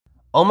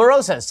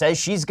Omarosa says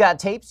she's got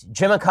tapes.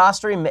 Jim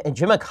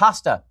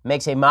Acosta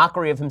makes a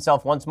mockery of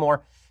himself once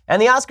more.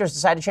 And the Oscars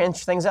decide to change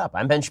things up.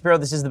 I'm Ben Shapiro.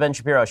 This is The Ben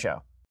Shapiro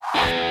Show.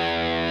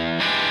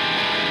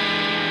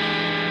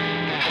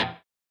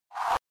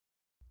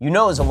 You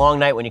know it's a long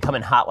night when you come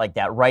in hot like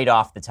that right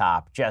off the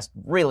top. Just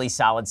really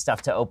solid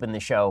stuff to open the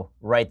show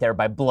right there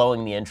by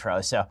blowing the intro.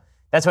 So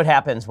that's what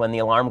happens when the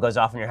alarm goes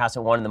off in your house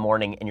at 1 a.m.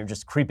 and you're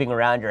just creeping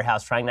around your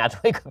house trying not to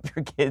wake up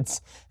your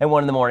kids at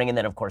 1 a.m. And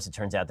then, of course, it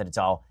turns out that it's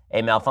all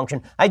a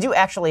malfunction. I do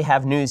actually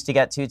have news to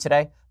get to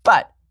today,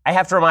 but I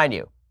have to remind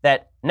you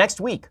that next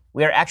week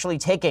we are actually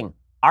taking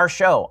our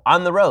show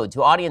on the road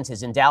to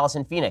audiences in Dallas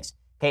and Phoenix.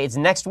 Okay, it's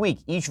next week.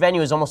 Each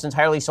venue is almost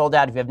entirely sold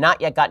out. If you have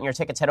not yet gotten your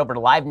tickets, head over to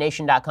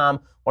livenation.com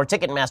or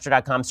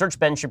ticketmaster.com. Search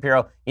Ben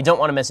Shapiro. You don't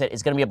want to miss it.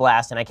 It's going to be a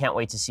blast, and I can't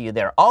wait to see you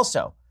there.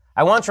 Also,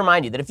 I want to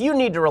remind you that if you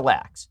need to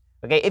relax,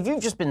 okay, if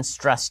you've just been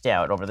stressed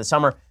out over the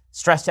summer,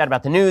 stressed out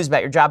about the news,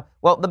 about your job,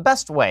 well, the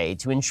best way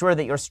to ensure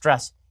that your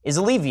stress is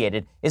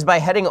alleviated is by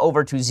heading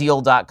over to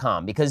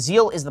Zeal.com, because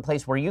Zeal is the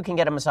place where you can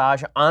get a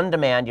massage on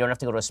demand. You don't have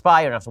to go to a spa.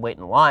 You don't have to wait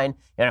in line. You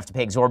don't have to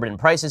pay exorbitant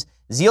prices.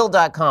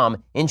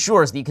 Zeal.com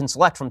ensures that you can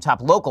select from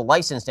top local,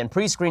 licensed, and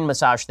pre-screened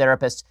massage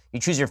therapists. You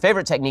choose your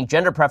favorite technique,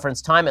 gender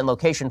preference, time, and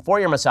location for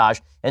your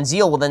massage, and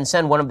Zeal will then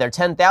send one of their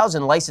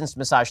 10,000 licensed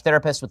massage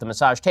therapists with a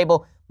massage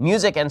table,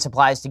 music, and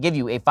supplies to give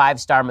you a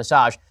 5-star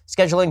massage.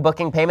 Scheduling,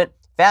 booking, payment,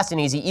 fast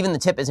and easy. Even the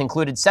tip is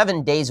included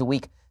 7 days a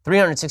week,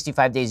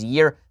 365 days a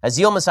year. A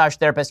Zeal massage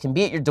therapist can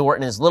be at your door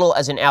in as little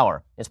as an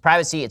hour. It's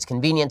privacy, it's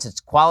convenience, it's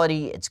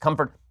quality, it's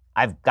comfort.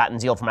 I've gotten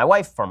Zeal for my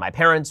wife, for my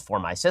parents, for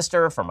my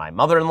sister, for my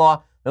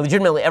mother-in-law.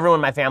 Legitimately, everyone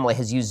in my family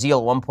has used Zeal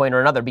at one point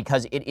or another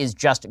because it is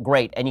just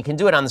great. And you can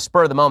do it on the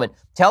spur of the moment.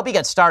 To help you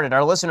get started,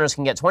 our listeners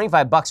can get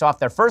 $25 off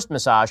their first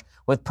massage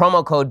with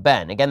promo code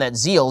BEN. Again, that's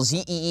Zeal,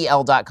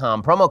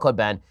 Zeel.com, promo code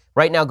BEN.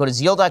 Right now, go to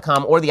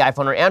Zeal.com or the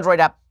iPhone or Android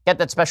app. Get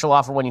that special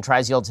offer when you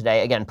try Zeal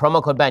today. Again,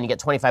 promo code BEN. You get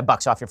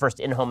 $25 off your first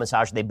in-home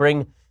massage. They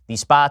bring the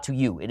spa to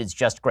you. It is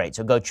just great.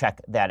 So go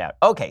check that out.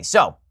 Okay,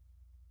 so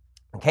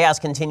chaos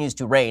continues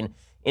to reign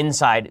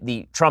inside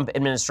the Trump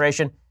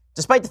administration,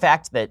 despite the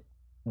fact that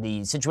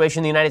the situation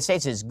in the United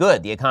States is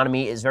good. The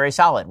economy is very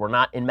solid. We're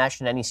not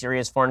enmeshed in any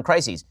serious foreign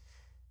crises.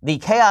 The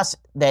chaos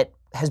that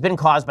has been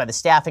caused by the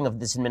staffing of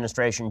this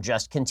administration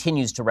just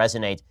continues to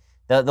resonate.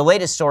 The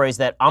latest story is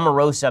that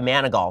Omarosa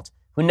Manigault,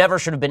 who never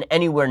should have been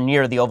anywhere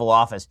near the Oval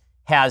Office,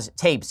 has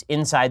tapes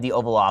inside the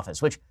Oval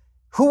Office, which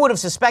who would have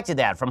suspected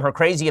that from her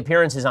crazy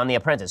appearances on The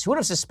Apprentice? Who would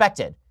have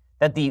suspected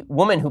that the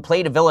woman who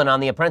played a villain on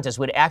The Apprentice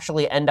would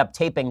actually end up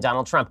taping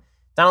Donald Trump?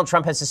 Donald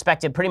Trump has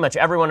suspected pretty much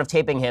everyone of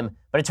taping him,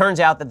 but it turns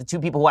out that the two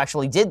people who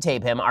actually did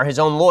tape him are his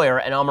own lawyer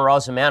and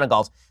Omarosa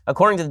Manigault.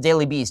 According to the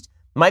Daily Beast,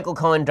 Michael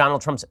Cohen,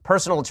 Donald Trump's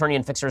personal attorney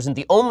and fixer, isn't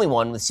the only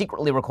one with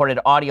secretly recorded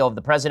audio of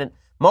the president.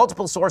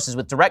 Multiple sources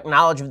with direct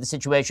knowledge of the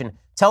situation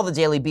tell the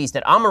Daily Beast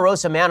that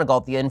Omarosa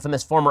Manigault, the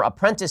infamous former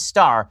Apprentice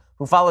star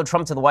who followed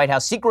Trump to the White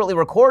House, secretly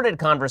recorded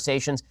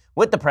conversations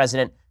with the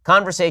president,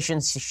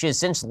 conversations she has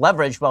since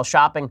leveraged while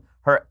shopping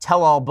her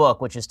tell-all book,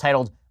 which is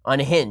titled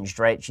Unhinged,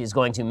 right? She's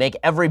going to make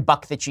every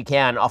buck that she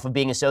can off of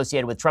being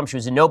associated with Trump. She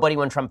was a nobody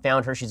when Trump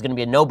found her. She's going to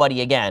be a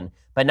nobody again,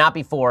 but not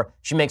before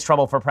she makes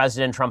trouble for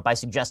President Trump by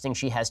suggesting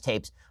she has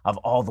tapes of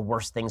all the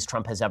worst things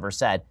Trump has ever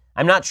said.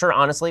 I'm not sure,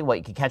 honestly, what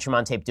you could catch him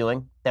on tape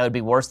doing that would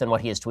be worse than what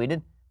he has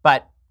tweeted,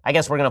 but I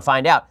guess we're going to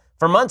find out.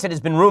 For months, it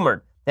has been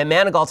rumored that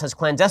Manigault has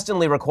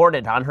clandestinely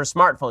recorded on her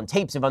smartphone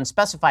tapes of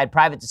unspecified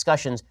private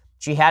discussions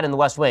she had in the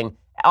West Wing.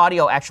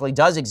 Audio actually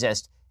does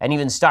exist and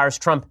even stars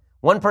Trump.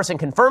 One person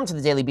confirmed to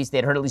the Daily Beast they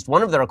had heard at least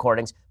one of the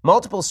recordings.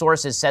 Multiple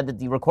sources said that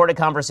the recorded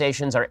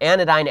conversations are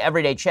anodyne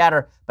everyday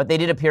chatter, but they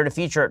did appear to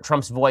feature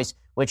Trump's voice,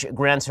 which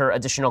grants her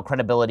additional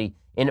credibility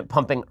in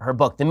pumping her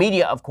book. The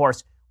media, of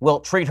course, will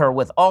treat her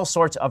with all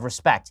sorts of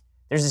respect.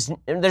 There's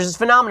this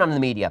phenomenon in the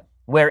media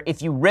where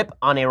if you rip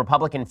on a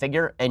Republican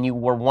figure and you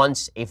were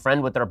once a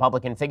friend with the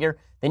Republican figure,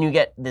 then you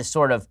get this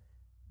sort of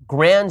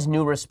grand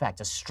new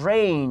respect, a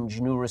strange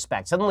new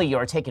respect. Suddenly you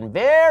are taken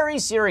very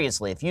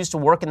seriously. If you used to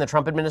work in the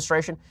Trump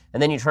administration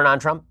and then you turn on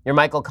Trump, you're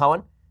Michael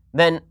Cohen,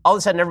 then all of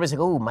a sudden everybody's like,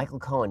 oh, Michael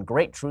Cohen,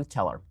 great truth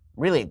teller,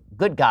 really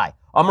good guy.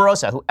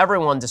 Omarosa, who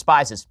everyone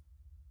despises,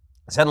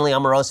 suddenly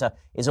Omarosa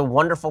is a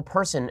wonderful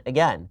person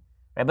again.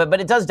 Right?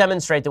 But it does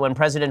demonstrate that when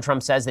President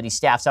Trump says that he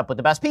staffs up with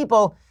the best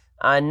people,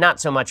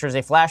 not so much. There's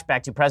a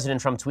flashback to President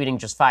Trump tweeting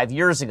just 5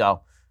 years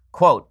ago,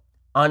 quote,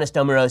 honest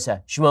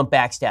Omarosa, she won't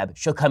backstab,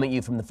 she'll come at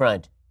you from the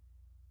front.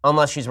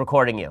 Unless she's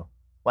recording you,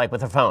 like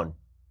with her phone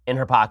in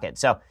her pocket.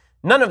 So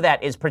none of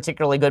that is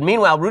particularly good.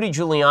 Meanwhile, Rudy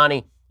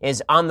Giuliani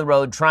is on the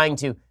road trying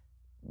to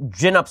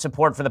gin up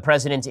support for the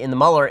president in the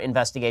Mueller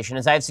investigation.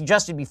 As I have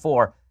suggested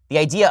before, the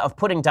idea of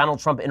putting Donald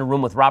Trump in a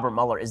room with Robert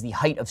Mueller is the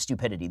height of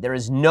stupidity. There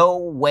is no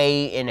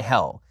way in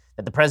hell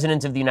that the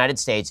president of the United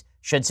States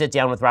should sit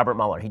down with Robert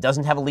Mueller. He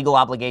doesn't have a legal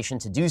obligation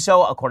to do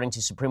so, according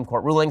to Supreme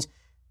Court rulings.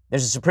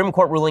 There's a Supreme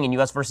Court ruling in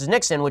U.S. versus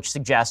Nixon, which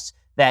suggests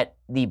that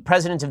the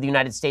president of the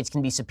United States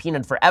can be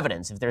subpoenaed for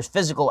evidence. If there's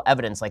physical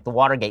evidence like the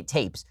Watergate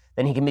tapes,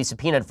 then he can be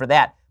subpoenaed for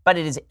that. But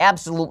it is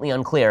absolutely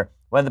unclear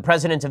whether the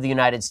President of the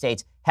United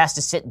States has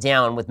to sit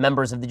down with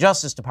members of the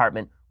Justice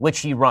Department, which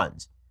he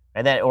runs,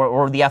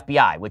 or the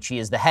FBI, which he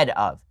is the head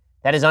of.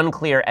 That is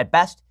unclear at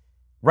best.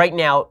 Right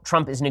now,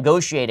 Trump is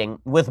negotiating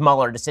with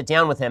Mueller to sit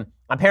down with him.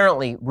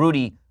 Apparently,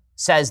 Rudy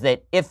says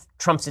that if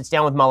Trump sits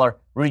down with Mueller,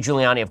 Rudy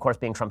Giuliani, of course,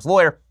 being Trump's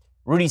lawyer,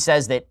 Rudy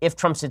says that if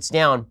Trump sits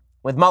down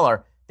with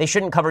Mueller, they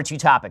shouldn't cover two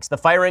topics: the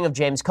firing of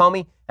James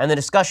Comey and the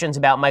discussions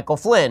about Michael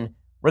Flynn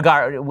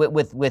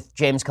with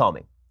James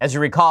Comey. As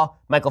you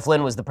recall, Michael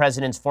Flynn was the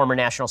president's former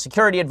national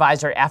security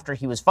advisor. After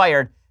he was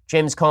fired,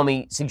 James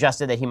Comey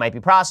suggested that he might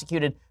be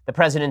prosecuted. The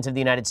president of the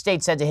United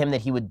States said to him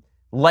that he would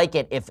like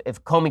it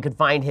if Comey could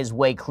find his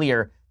way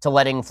clear to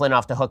letting Flynn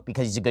off the hook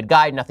because he's a good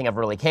guy. Nothing ever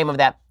really came of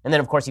that. And then,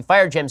 of course, he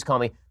fired James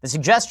Comey. The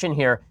suggestion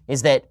here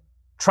is that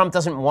Trump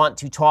doesn't want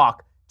to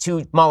talk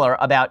to Mueller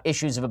about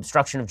issues of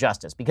obstruction of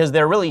justice because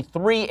there are really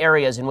three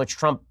areas in which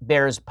Trump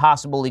bears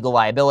possible legal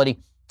liability.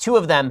 Two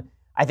of them,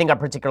 I think, are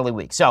particularly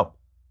weak. So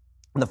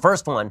the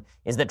first one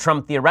is that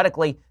Trump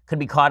theoretically could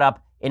be caught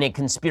up in a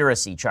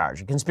conspiracy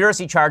charge. A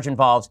conspiracy charge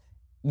involves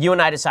you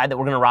and I decide that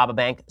we're going to rob a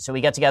bank, so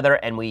we get together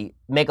and we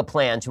make a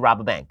plan to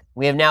rob a bank.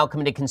 We have now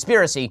committed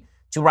conspiracy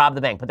to rob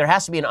the bank, but there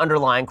has to be an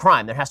underlying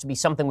crime. There has to be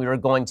something we were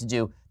going to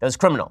do that was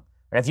criminal.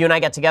 And if you and I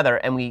get together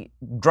and we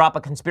drop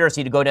a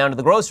conspiracy to go down to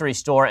the grocery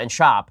store and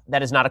shop,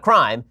 that is not a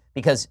crime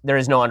because there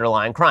is no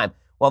underlying crime.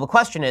 Well, the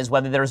question is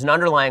whether there is an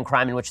underlying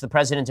crime in which the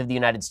president of the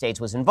United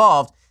States was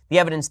involved. The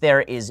evidence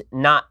there is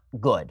not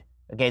good.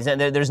 Okay, so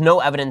there's no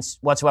evidence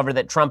whatsoever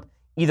that Trump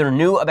either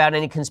knew about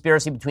any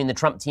conspiracy between the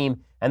Trump team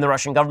and the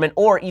Russian government,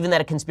 or even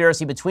that a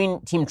conspiracy between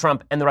Team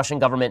Trump and the Russian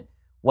government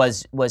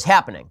was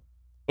happening,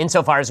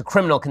 insofar as a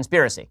criminal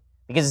conspiracy.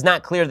 Because it's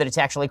not clear that it's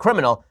actually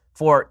criminal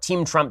for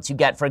Team Trump to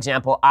get, for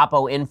example,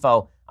 Oppo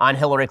info on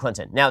Hillary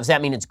Clinton. Now, does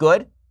that mean it's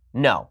good?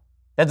 No.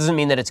 That doesn't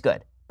mean that it's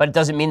good. But it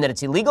doesn't mean that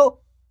it's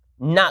illegal?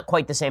 Not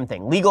quite the same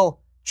thing.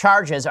 Legal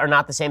charges are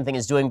not the same thing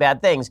as doing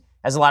bad things,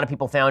 as a lot of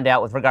people found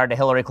out with regard to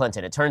Hillary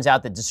Clinton. It turns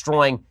out that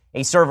destroying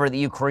a server that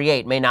you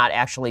create may not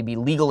actually be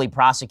legally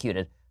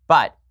prosecuted,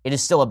 but it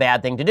is still a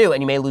bad thing to do,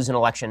 and you may lose an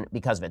election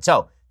because of it.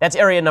 So that's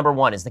area number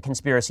one, is the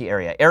conspiracy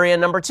area. Area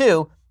number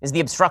two is the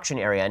obstruction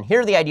area. And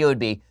here the idea would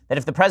be that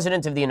if the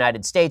president of the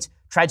United States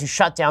tried to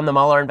shut down the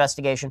Mueller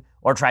investigation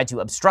or tried to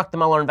obstruct the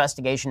Mueller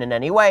investigation in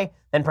any way,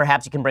 then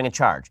perhaps you can bring a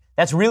charge.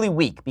 That's really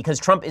weak because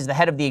Trump is the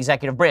head of the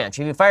executive branch.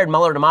 If you fired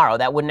Mueller tomorrow,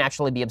 that wouldn't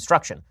actually be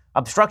obstruction.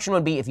 Obstruction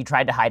would be if he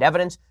tried to hide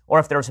evidence, or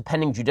if there was a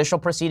pending judicial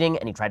proceeding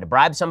and he tried to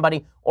bribe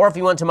somebody, or if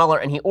he went to Mueller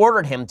and he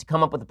ordered him to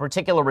come up with a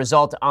particular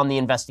result on the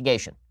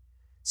investigation.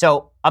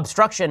 So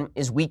obstruction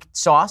is weak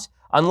sauce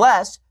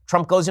unless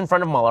Trump goes in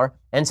front of Mueller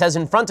and says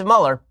in front of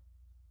Mueller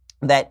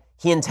that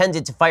he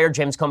intended to fire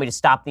James Comey to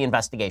stop the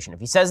investigation. If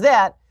he says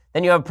that,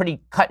 then you have a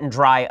pretty cut and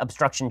dry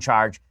obstruction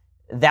charge.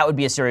 That would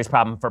be a serious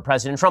problem for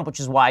President Trump, which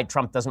is why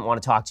Trump doesn't want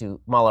to talk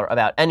to Mueller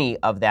about any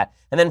of that.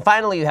 And then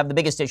finally, you have the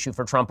biggest issue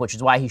for Trump, which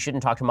is why he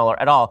shouldn't talk to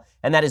Mueller at all,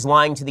 and that is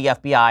lying to the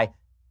FBI.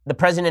 The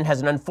president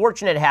has an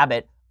unfortunate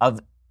habit of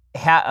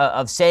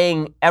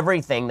saying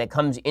everything that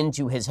comes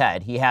into his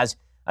head. He has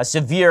a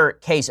severe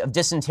case of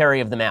dysentery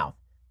of the mouth.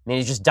 I mean,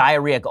 it's just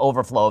diarrheic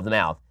overflow of the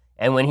mouth.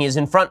 And when he is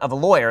in front of a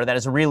lawyer, that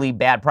is a really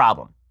bad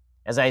problem.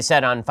 As I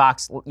said on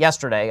Fox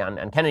yesterday,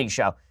 on Kennedy's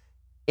show,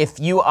 if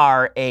you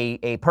are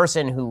a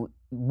person who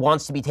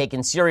wants to be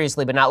taken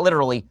seriously but not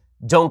literally,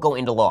 don't go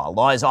into law.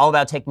 Law is all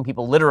about taking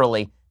people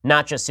literally,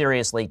 not just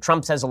seriously.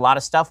 Trump says a lot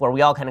of stuff where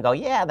we all kind of go,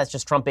 yeah, that's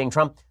just Trump being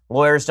Trump.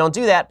 Lawyers don't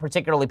do that,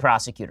 particularly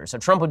prosecutors. So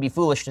Trump would be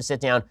foolish to sit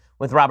down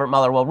with Robert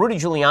Mueller. Well, Rudy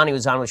Giuliani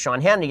was on with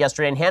Sean Hannity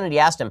yesterday, and Hannity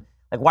asked him,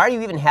 why are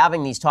you even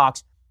having these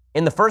talks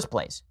in the first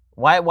place?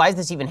 Why is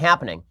this even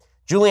happening?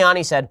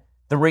 Giuliani said,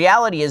 the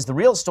reality is, the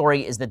real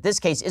story is that this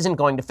case isn't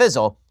going to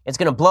fizzle. It's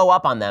going to blow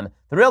up on them.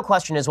 The real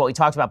question is what we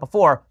talked about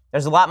before.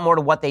 There's a lot more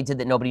to what they did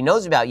that nobody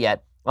knows about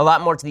yet. A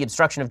lot more to the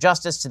obstruction of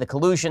justice, to the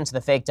collusion, to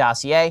the fake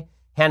dossier.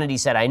 Hannity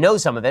said, I know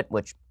some of it,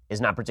 which is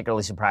not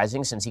particularly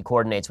surprising since he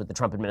coordinates with the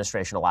Trump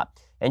administration a lot.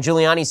 And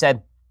Giuliani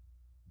said,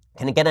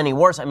 can it get any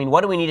worse? I mean,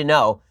 what do we need to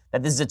know?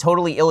 That this is a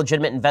totally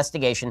illegitimate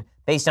investigation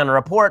based on a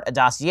report, a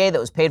dossier that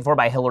was paid for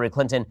by Hillary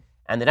Clinton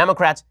and the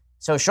Democrats.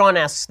 So Sean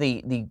asks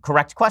the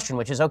correct question,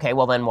 which is, okay,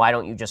 well then why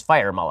don't you just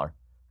fire Mueller?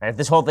 Right? If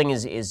this whole thing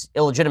is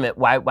illegitimate,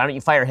 why don't you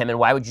fire him? And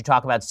why would you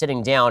talk about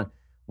sitting down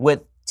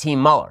with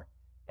Team Mueller?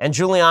 And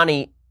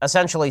Giuliani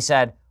essentially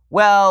said,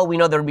 well, we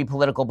know there would be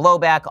political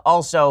blowback.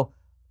 Also,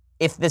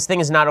 if this thing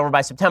is not over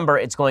by September,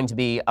 it's going to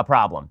be a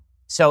problem.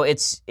 So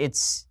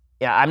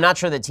I'm not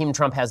sure that Team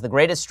Trump has the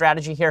greatest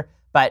strategy here,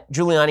 but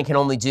Giuliani can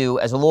only do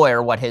as a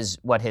lawyer what his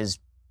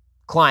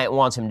client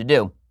wants him to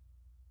do.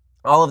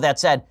 All of that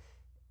said,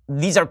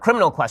 these are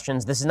criminal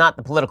questions. This is not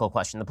the political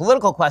question. The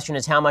political question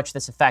is how much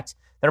this affects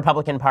the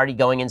Republican Party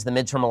going into the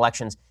midterm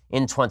elections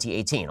in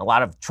 2018. A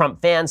lot of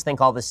Trump fans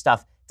think all this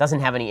stuff doesn't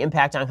have any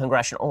impact on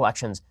congressional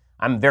elections.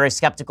 I'm very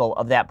skeptical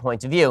of that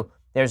point of view.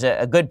 There's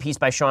a good piece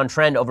by Sean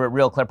Trend over at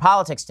Real Clear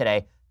Politics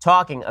today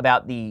talking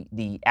about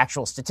the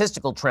actual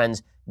statistical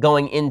trends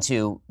going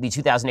into the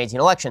 2018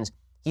 elections.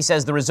 He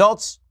says the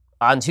results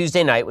on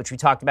Tuesday night, which we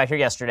talked about here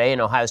yesterday,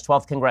 in Ohio's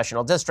 12th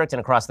congressional district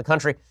and across the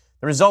country,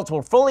 the results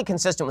were fully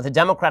consistent with a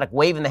Democratic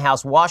wave in the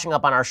House washing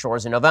up on our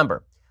shores in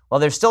November. While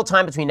there's still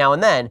time between now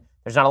and then,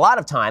 there's not a lot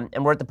of time,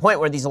 and we're at the point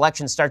where these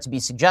elections start to be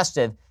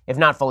suggestive, if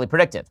not fully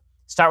predictive.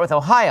 Start with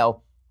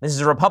Ohio. This is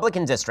a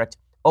Republican district.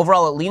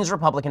 Overall, it leans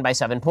Republican by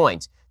 7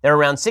 points. There are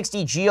around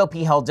 60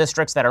 GOP-held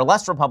districts that are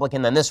less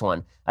Republican than this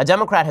one. A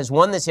Democrat has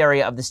won this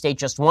area of the state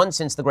just once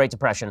since the Great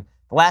Depression.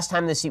 The last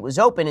time the seat was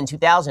open in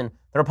 2000,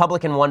 the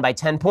Republican won by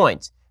 10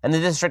 points, and the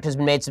district has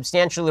been made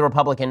substantially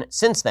Republican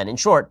since then. In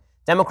short,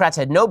 Democrats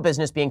had no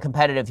business being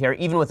competitive here,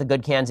 even with a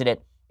good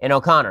candidate in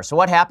O'Connor. So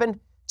what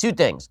happened? Two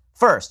things.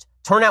 First,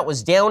 turnout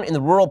was down in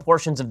the rural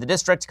portions of the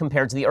district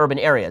compared to the urban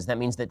areas. That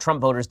means that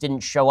Trump voters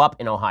didn't show up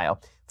in Ohio.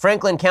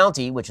 Franklin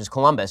County, which is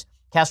Columbus,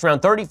 cast around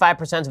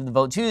 35% of the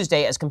vote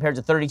Tuesday as compared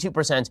to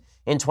 32%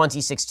 in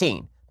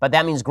 2016. But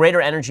that means greater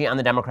energy on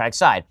the Democratic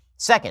side.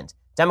 Second,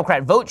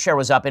 Democrat vote share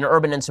was up in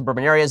urban and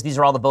suburban areas. These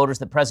are all the voters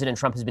that President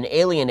Trump has been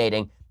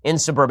alienating in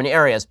suburban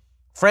areas.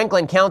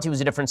 Franklin County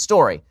was a different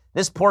story.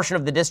 This portion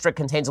of the district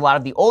contains a lot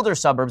of the older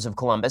suburbs of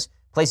Columbus,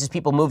 places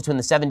people moved to in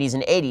the 70s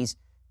and 80s.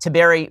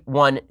 Tiberi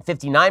won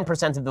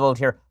 59% of the vote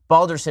here.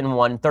 Balderson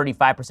won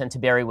 35%.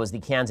 Tiberi was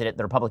the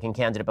Republican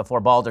candidate before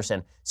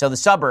Balderson. So the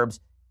suburbs,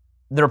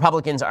 the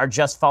Republicans are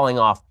just falling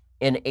off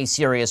in a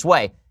serious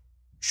way.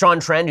 Sean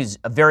Trend, who's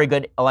a very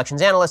good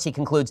elections analyst, he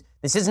concludes,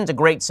 this isn't a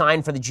great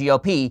sign for the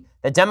GOP.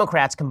 The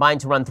Democrats combined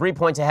to run 3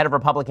 points ahead of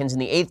Republicans in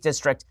the 8th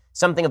district,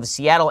 something of a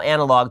Seattle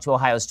analog to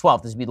Ohio's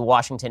 12th. This would be the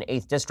Washington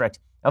 8th district.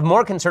 Of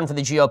more concern for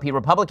the GOP,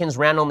 Republicans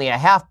ran only a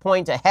half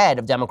point ahead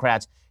of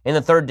Democrats in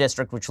the 3rd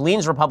district, which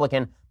leans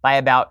Republican by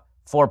about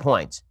 4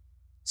 points.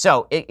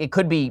 So it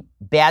could be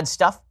bad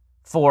stuff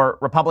for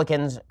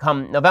Republicans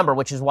come November,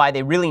 which is why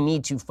they really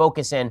need to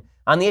focus in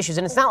on the issues.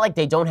 And it's not like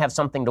they don't have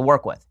something to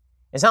work with.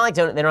 It's not like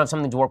they don't have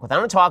something to work with. I'm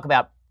going to talk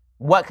about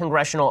what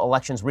congressional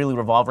elections really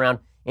revolve around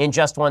in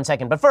just 1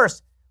 second. But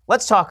first,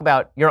 let's talk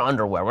about your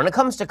underwear. When it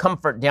comes to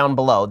comfort down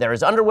below, there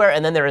is underwear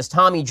and then there is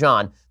Tommy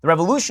John, the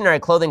revolutionary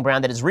clothing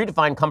brand that has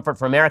redefined comfort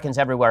for Americans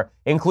everywhere,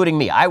 including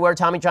me. I wear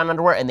Tommy John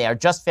underwear and they are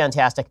just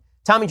fantastic.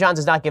 Tommy John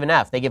does not give an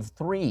F. They give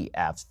 3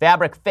 Fs.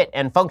 Fabric, fit,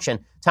 and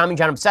function. Tommy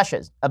John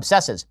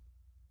obsesses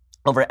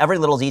over every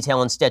little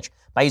detail and stitch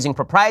by using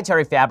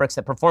proprietary fabrics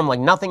that perform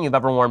like nothing you've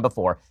ever worn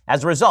before.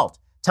 As a result,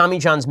 Tommy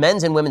John's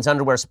men's and women's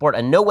underwear sport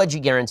a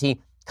no-wedgie guarantee,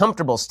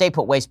 comfortable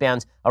stay-put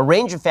waistbands, a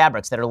range of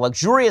fabrics that are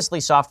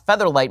luxuriously soft,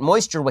 feather-light,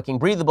 moisture-wicking,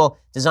 breathable,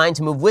 designed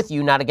to move with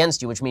you, not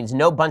against you, which means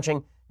no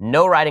bunching,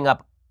 no riding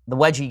up. The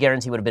wedgie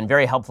guarantee would have been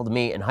very helpful to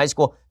me in high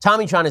school.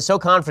 Tommy John is so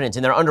confident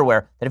in their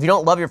underwear that if you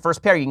don't love your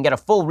first pair, you can get a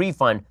full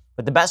refund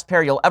with the best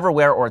pair you'll ever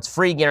wear or its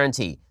free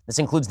guarantee. This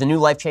includes the new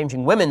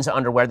life-changing women's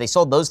underwear. They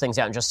sold those things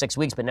out in just 6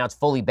 weeks, but now it's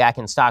fully back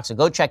in stock. So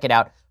go check it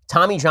out.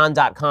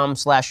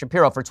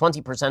 TommyJohn.com/Shapiro for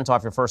 20%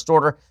 off your first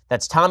order.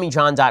 That's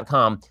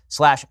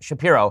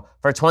TommyJohn.com/Shapiro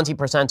for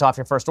 20% off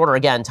your first order.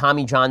 Again,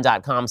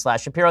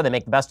 TommyJohn.com/Shapiro. They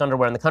make the best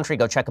underwear in the country.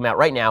 Go check them out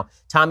right now.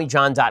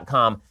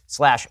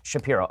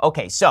 TommyJohn.com/Shapiro.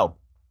 Okay, so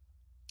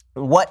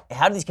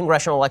how do these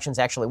congressional elections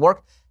actually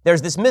work?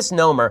 There's this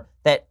misnomer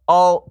that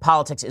all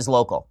politics is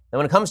local. And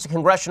when it comes to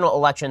congressional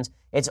elections,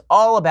 it's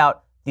all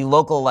about the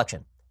local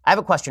election. I have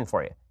a question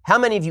for you. How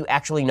many of you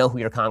actually know who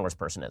your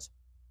congressperson is?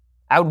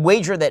 I would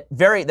wager that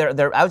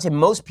I would say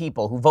most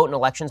people who vote in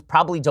elections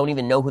probably don't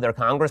even know who their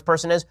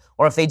congressperson is,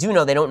 or if they do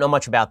know, they don't know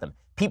much about them.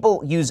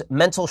 People use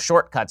mental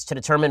shortcuts to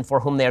determine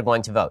for whom they are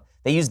going to vote.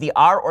 They use the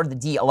R or the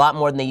D a lot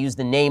more than they use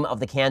the name of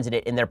the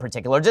candidate in their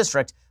particular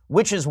district,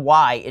 which is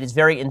why it is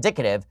very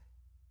indicative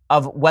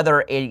of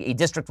whether a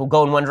district will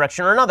go in one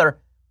direction or another,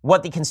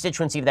 what the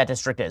constituency of that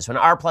district is. So an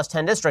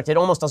R+10 district, it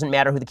almost doesn't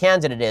matter who the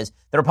candidate is.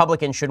 The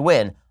Republicans should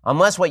win,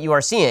 unless what you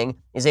are seeing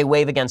is a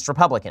wave against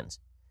Republicans.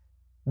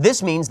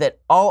 This means that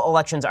all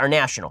elections are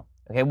national.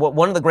 Okay,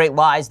 one of the great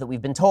lies that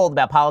we've been told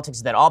about politics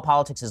is that all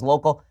politics is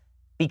local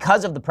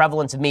because of the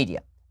prevalence of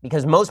media.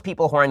 Because most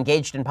people who are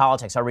engaged in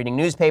politics are reading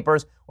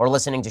newspapers or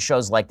listening to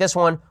shows like this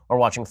one or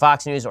watching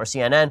Fox News or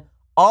CNN.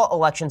 All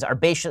elections are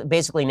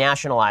basically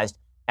nationalized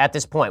at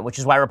this point, which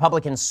is why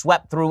Republicans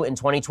swept through in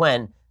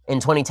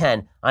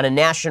 2010 on a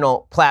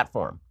national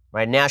platform,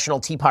 right? National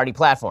Tea Party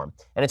platform.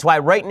 And it's why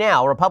right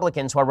now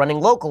Republicans who are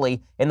running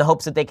locally in the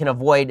hopes that they can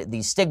avoid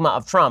the stigma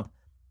of Trump,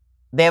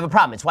 they have a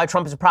problem. It's why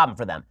Trump is a problem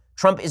for them.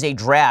 Trump is a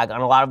drag on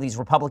a lot of these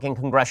Republican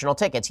congressional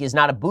tickets. He is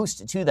not a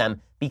boost to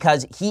them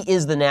because he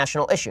is the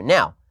national issue.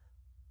 Now,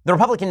 the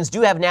Republicans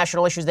do have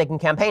national issues they can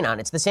campaign on.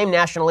 It's the same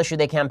national issue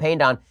they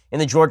campaigned on in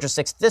the Georgia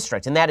 6th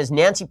District, and that is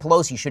Nancy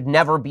Pelosi should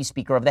never be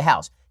Speaker of the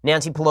House.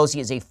 Nancy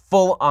Pelosi is a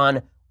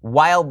full-on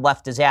wild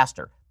left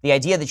disaster. The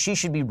idea that she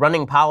should be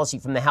running policy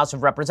from the House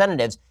of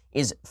Representatives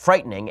is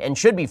frightening and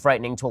should be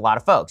frightening to a lot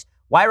of folks.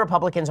 Why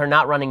Republicans are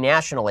not running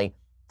nationally?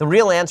 The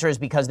real answer is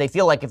because they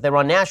feel like if they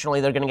run nationally,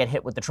 they're going to get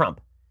hit with the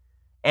Trump.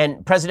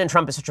 And President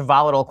Trump is such a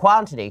volatile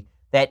quantity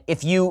that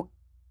if you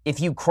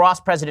cross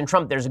President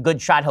Trump, there's a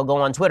good shot he'll go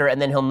on Twitter and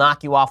then he'll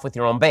knock you off with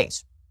your own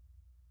base.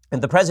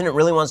 If the president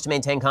really wants to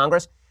maintain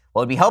Congress,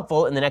 what would be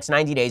helpful in the next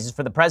 90 days is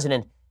for the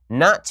president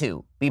not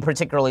to be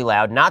particularly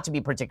loud, not to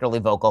be particularly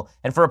vocal,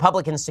 and for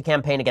Republicans to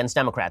campaign against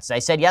Democrats. As I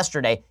said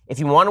yesterday, if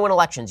you want to win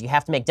elections, you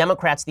have to make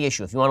Democrats the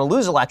issue. If you want to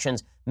lose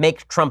elections,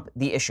 make Trump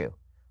the issue.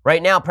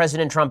 Right now,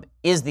 President Trump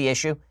is the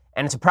issue,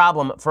 and it's a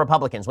problem for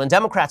Republicans. When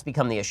Democrats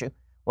become the issue,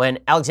 when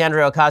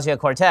Alexandria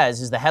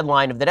Ocasio-Cortez is the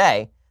headline of the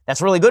day,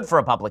 that's really good for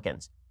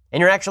Republicans. And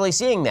you're actually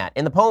seeing that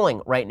in the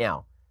polling right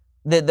now.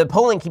 The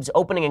polling keeps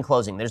opening and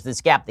closing. There's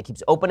this gap that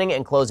keeps opening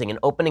and closing and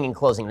opening and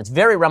closing. And it's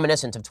very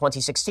reminiscent of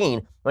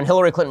 2016 when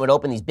Hillary Clinton would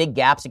open these big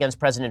gaps against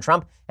President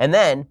Trump. And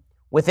then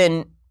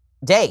within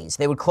days,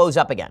 they would close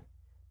up again.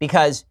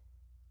 Because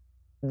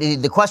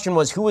the question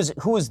was, who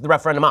was the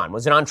referendum on?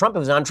 Was it on Trump? It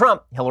was on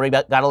Trump. Hillary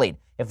got a lead.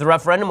 If the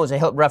referendum was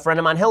a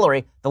referendum on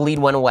Hillary, the lead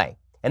went away.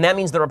 And that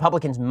means the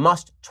Republicans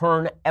must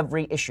turn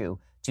every issue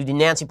to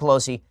Nancy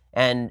Pelosi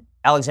and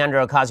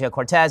Alexandria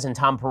Ocasio-Cortez and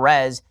Tom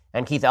Perez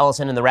and Keith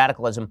Ellison and the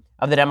radicalism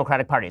of the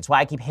Democratic Party. It's why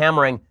I keep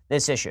hammering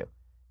this issue.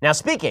 Now,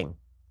 speaking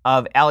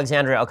of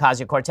Alexandria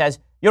Ocasio-Cortez,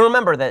 you'll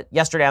remember that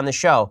yesterday on the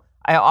show,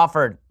 I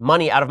offered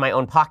money out of my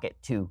own pocket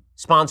to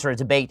sponsor a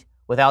debate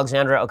with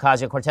Alexandria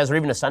Ocasio-Cortez, or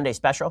even a Sunday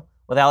special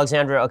with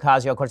Alexandria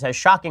Ocasio-Cortez.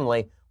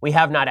 Shockingly, we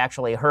have not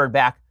actually heard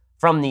back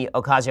from the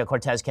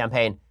Ocasio-Cortez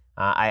campaign.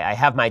 I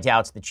have my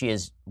doubts that she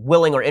is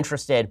willing or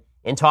interested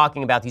in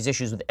talking about these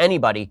issues with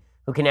anybody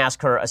who can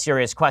ask her a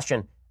serious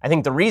question. I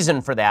think the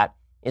reason for that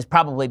is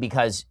probably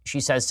because she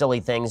says silly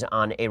things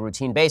on a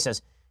routine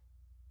basis.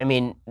 I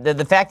mean,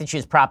 the fact that she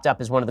is propped up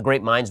as one of the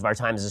great minds of our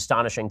time is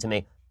astonishing to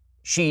me.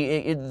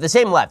 The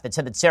same left that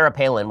said that Sarah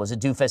Palin was a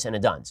doofus and a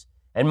dunce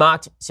and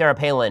mocked Sarah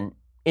Palin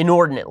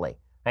inordinately.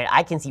 Right?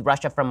 I can see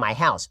Russia from my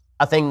house,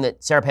 a thing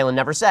that Sarah Palin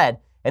never said,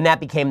 and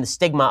that became the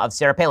stigma of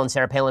Sarah Palin.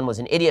 Sarah Palin was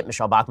an idiot.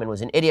 Michelle Bachmann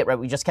was an idiot. Right?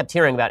 We just kept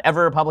hearing about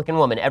every Republican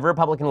woman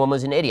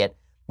was an idiot.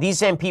 These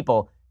same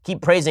people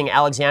keep praising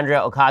Alexandria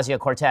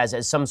Ocasio-Cortez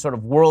as some sort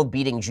of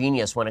world-beating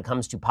genius when it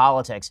comes to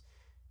politics.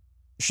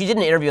 She did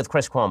an interview with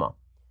Chris Cuomo.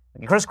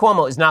 Chris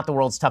Cuomo is not the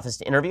world's toughest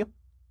to interview,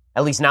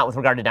 at least not with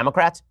regard to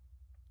Democrats.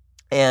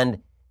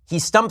 And he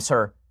stumps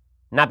her,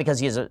 not because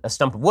he is a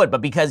stump of wood,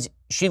 but because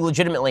she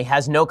legitimately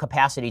has no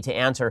capacity to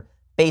answer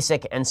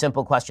basic and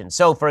simple questions.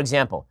 So, for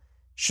example,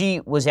 she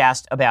was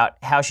asked about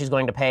how she's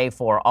going to pay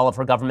for all of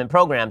her government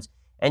programs,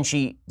 and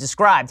she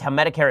described how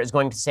Medicare is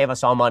going to save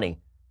us all money.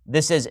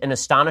 This is an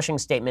astonishing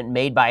statement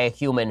made by a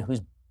human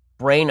whose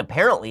brain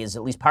apparently is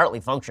at least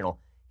partly functional.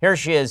 Here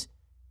she is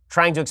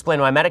trying to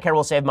explain why Medicare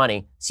will save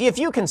money. See if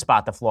you can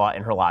spot the flaw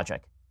in her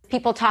logic.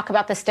 People talk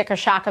about the sticker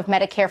shock of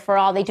Medicare for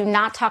all. They do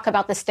not talk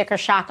about the sticker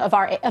shock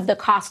of the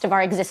cost of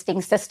our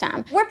existing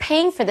system. We're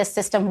paying for this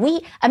system.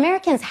 We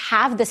Americans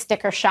have the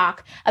sticker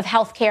shock of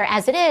healthcare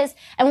as it is.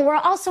 And what we're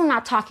also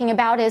not talking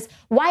about is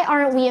why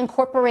aren't we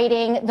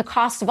incorporating the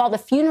cost of all the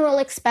funeral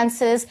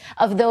expenses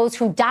of those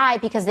who die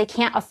because they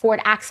can't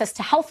afford access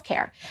to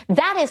healthcare?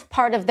 That is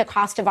part of the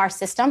cost of our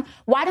system.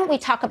 Why don't we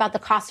talk about the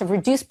cost of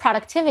reduced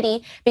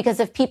productivity because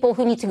of people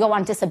who need to go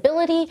on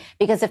disability,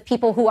 because of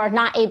people who are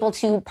not able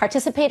to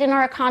participate in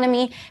our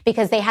economy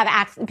because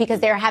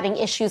they're having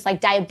issues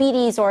like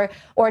diabetes or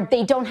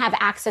they don't have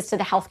access to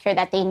the healthcare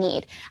that they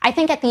need. I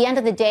think at the end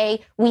of the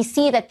day, we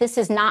see that this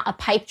is not a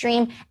pipe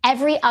dream.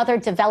 Every other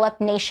developed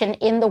nation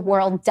in the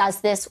world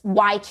does this.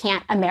 Why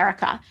can't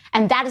America?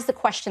 And that is the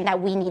question that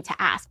we need to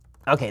ask.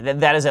 Okay,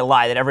 that is a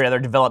lie that every other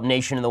developed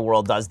nation in the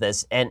world does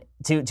this. And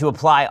to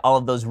apply all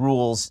of those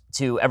rules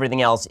to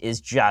everything else is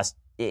just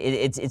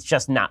It's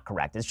just not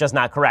correct. It's just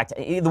not correct.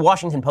 The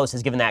Washington Post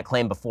has given that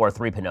claim before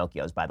 3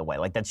 Pinocchios, by the way.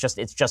 Like,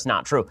 it's just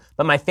not true.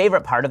 But my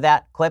favorite part of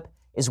that clip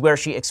is where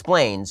she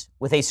explains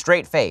with a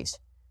straight face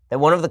that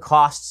one of the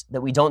costs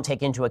that we don't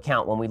take into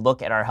account when we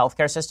look at our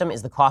healthcare system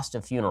is the cost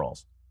of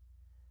funerals.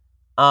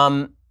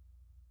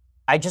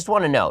 I just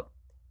want to note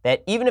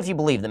that even if you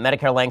believe that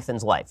Medicare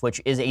lengthens life, which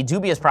is a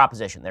dubious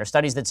proposition, there are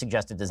studies that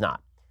suggest it does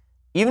not.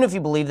 Even if you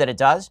believe that it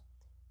does,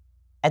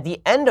 at the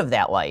end of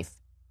that life,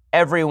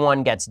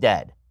 everyone gets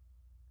dead,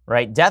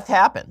 right? Death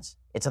happens.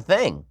 It's a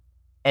thing.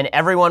 And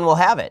everyone will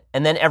have it.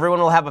 And then everyone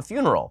will have a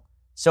funeral.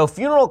 So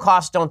funeral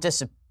costs don't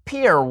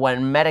disappear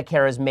when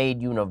Medicare is made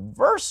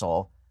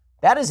universal.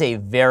 That is a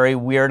very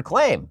weird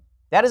claim.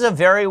 That is a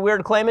very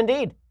weird claim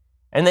indeed.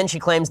 And then she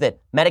claims that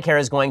Medicare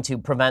is going to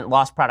prevent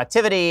lost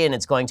productivity and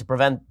it's going to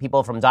prevent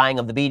people from dying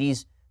of the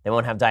beaties. They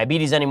won't have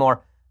diabetes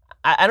anymore.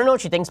 I don't know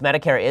what she thinks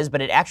Medicare is,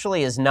 but it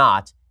actually is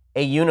not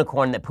a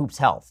unicorn that poops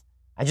health.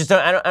 I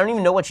don't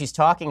even know what she's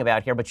talking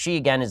about here, but she,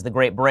 again, is the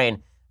great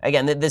brain.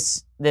 Again,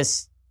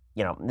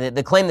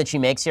 the claim that she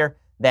makes here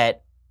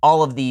that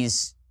all of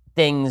these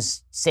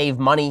things save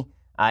money,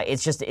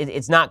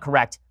 it's not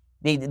correct.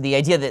 The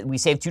idea that we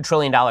save $2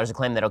 trillion, a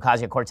claim that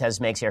Ocasio-Cortez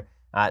makes here,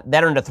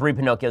 that earned a 3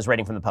 Pinocchios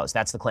rating from the Post.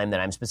 That's the claim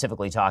that I'm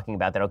specifically talking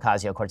about that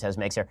Ocasio-Cortez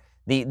makes here.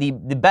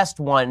 The best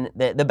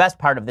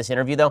part of this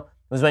interview, though,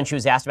 was when she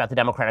was asked about the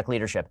Democratic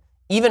leadership.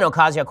 Even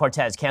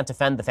Ocasio-Cortez can't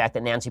defend the fact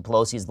that Nancy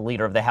Pelosi is the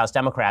leader of the House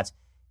Democrats.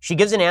 She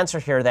gives an answer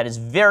here that is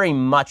very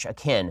much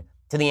akin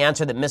to the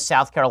answer that Miss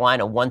South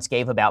Carolina once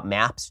gave about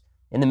maps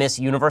in the Miss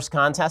Universe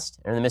contest,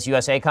 or the Miss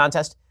USA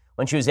contest,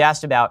 when she was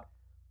asked about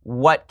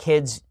what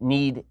kids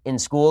need in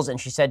schools, and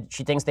she said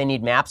she thinks they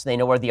need maps. They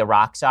know where the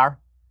Iraqs are.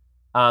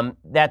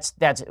 That's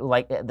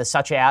like the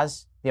such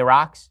as the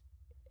Iraqs.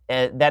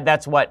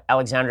 That's what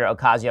Alexandria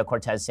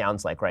Ocasio-Cortez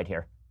sounds like right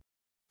here.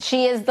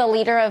 She is the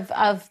leader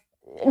of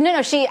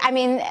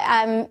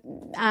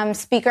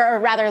Speaker, or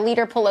rather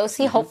Leader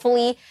Pelosi. Mm-hmm.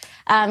 Hopefully,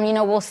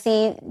 we'll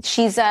see.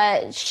 She's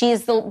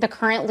the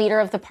current leader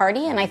of the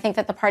party, and I think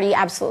that the party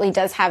absolutely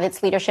does have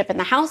its leadership in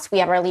the House. We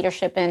have our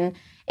leadership in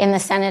the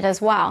Senate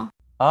as well.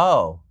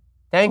 Oh,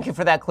 thank you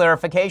for that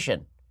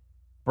clarification,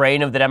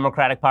 brain of the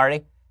Democratic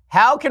Party.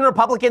 How can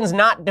Republicans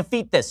not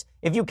defeat this?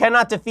 If you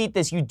cannot defeat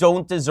this, you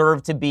don't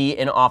deserve to be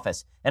in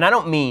office. And I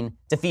don't mean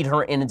defeat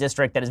her in a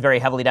district that is very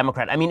heavily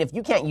Democrat. I mean, if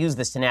you can't use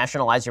this to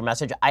nationalize your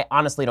message, I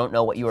honestly don't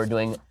know what you are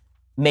doing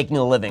making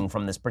a living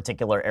from this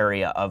particular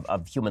area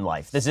of human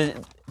life. This is,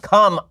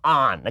 come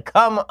on.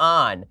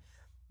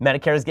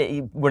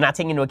 Medicare we're not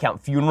taking into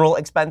account funeral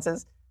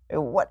expenses.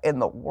 What in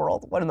the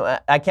world?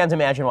 I can't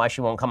imagine why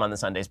she won't come on the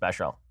Sunday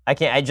special. I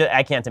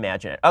can't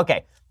imagine it.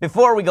 Okay,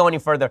 before we go any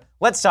further,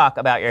 let's talk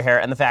about your hair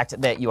and the fact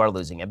that you are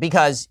losing it,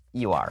 because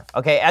you are.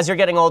 Okay, as you're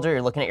getting older,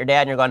 you're looking at your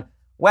dad and you're going,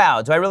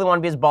 wow, do I really want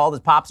to be as bald as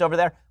Pops over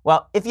there?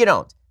 Well, if you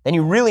don't, then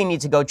you really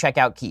need to go check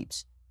out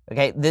Keeps.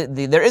 Okay,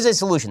 there is a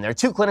solution. There are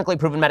 2 clinically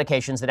proven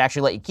medications that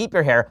actually let you keep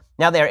your hair.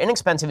 Now, they are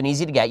inexpensive and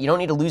easy to get. You don't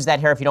need to lose that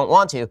hair if you don't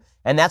want to,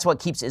 and that's what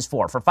Keeps is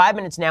for. For 5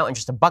 minutes now and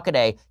just $1 a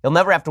day, you'll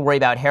never have to worry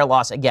about hair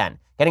loss again.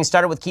 Getting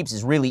started with Keeps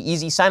is really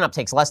easy. Sign up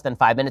takes less than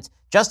 5 minutes.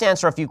 Just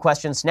answer a few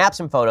questions, snap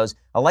some photos.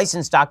 A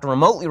licensed doctor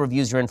remotely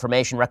reviews your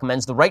information,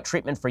 recommends the right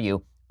treatment for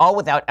you, all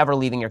without ever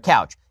leaving your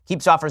couch.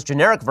 Keeps offers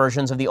generic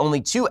versions of the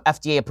only 2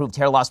 FDA-approved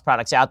hair loss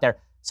products out there.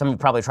 Some of you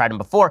probably tried them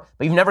before,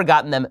 but you've never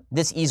gotten them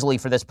this easily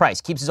for this price.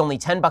 Keeps is only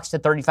 $10 to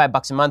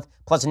 $35 a month.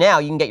 Plus now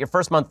you can get your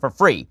first month for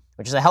free,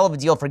 which is a hell of a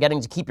deal for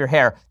getting to keep your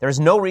hair. There is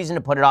no reason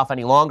to put it off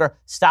any longer.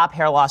 Stop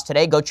hair loss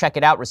today. Go check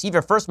it out. Receive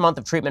your first month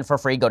of treatment for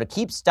free. Go to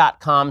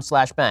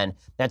keeps.com/Ben.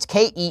 That's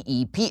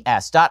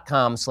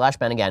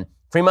KEEPS.com/Ben again.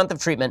 Free month of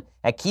treatment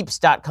at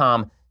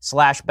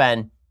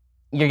keeps.com/Ben.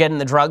 You're getting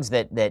the drugs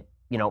that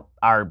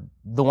are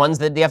the ones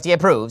that the FDA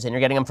approves, and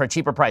you're getting them for a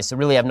cheaper price, so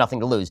really have nothing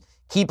to lose.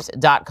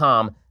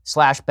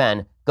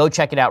 Keeps.com/Ben. Go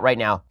check it out right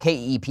now.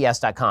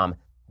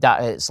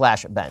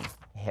 KEEPS.com/Ben.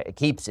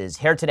 Keeps is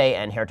hair today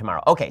and hair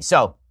tomorrow. Okay,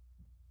 so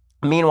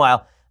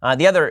meanwhile,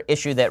 the other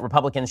issue that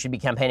Republicans should be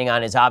campaigning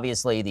on is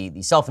obviously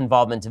the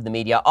self-involvement of the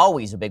media,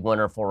 always a big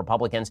winner for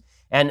Republicans.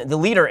 And the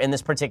leader in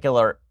this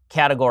particular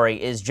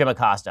category is Jim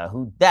Acosta,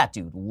 who that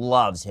dude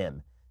loves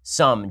him.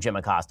 Some Jim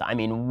Acosta. I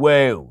mean,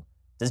 whoa.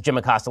 Does Jim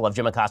Acosta love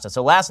Jim Acosta?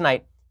 So last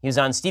night, he was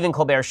on Stephen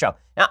Colbert's show.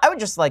 Now, I would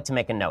just like to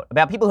make a note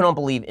about people who don't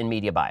believe in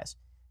media bias.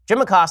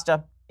 Jim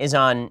Acosta is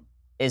on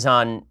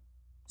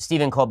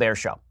Stephen Colbert's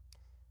show.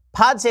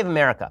 Pod Save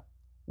America,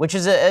 which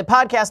is a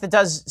podcast that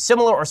does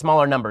similar or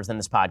smaller numbers than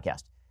this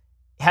podcast,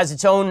 has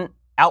its own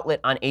outlet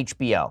on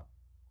HBO.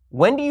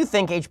 When do you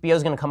think HBO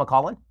is going to come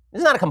a-calling? This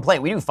is not a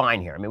complaint. We do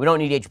fine here. I mean, we don't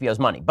need HBO's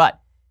money. But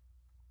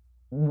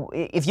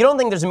if you don't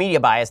think there's a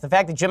media bias, the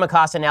fact that Jim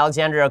Acosta and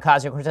Alexandria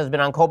Ocasio-Cortez has been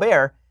on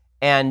Colbert,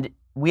 and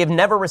we have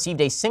never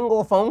received a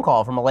single phone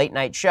call from a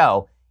late-night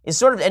show, is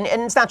sort of, and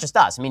it's not just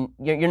us. I mean,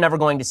 you're never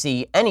going to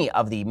see any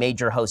of the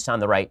major hosts on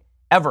the right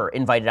ever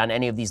invited on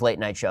any of these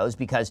late-night shows,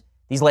 because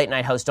these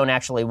late-night hosts don't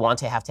actually want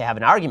to have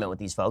an argument with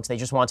these folks. They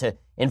just want to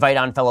invite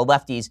on fellow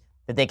lefties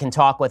that they can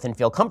talk with and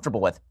feel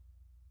comfortable with.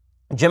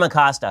 Jim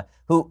Acosta,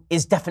 who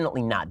is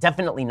definitely not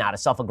a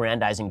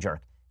self-aggrandizing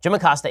jerk. Jim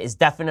Acosta is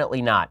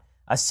definitely not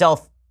a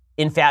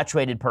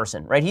self-infatuated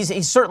person, right?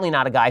 He's certainly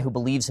not a guy who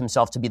believes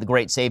himself to be the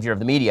great savior of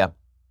the media.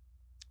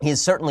 He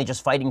is certainly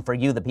just fighting for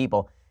you, the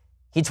people.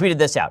 He tweeted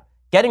this out: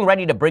 getting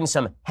ready to bring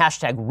some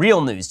hashtag real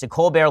news to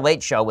Colbert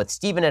Late Show with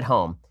Stephen at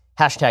home,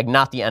 hashtag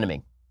not the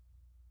enemy.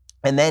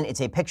 And then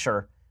it's a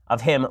picture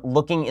of him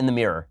looking in the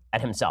mirror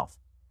at himself.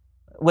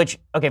 Which,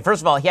 okay,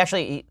 first of all,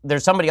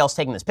 there's somebody else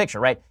taking this picture,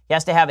 right? He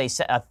has to have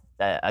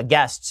a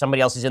guest,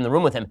 somebody else who's in the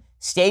room with him,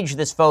 stage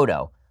this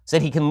photo so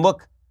that he can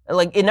look,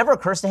 like, it never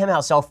occurs to him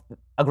how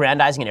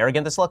self-aggrandizing and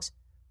arrogant this looks.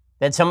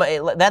 That's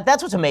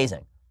what's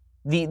amazing.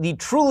 The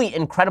truly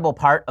incredible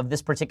part of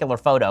this particular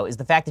photo is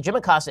the fact that Jim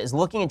Acosta is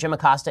looking at Jim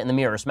Acosta in the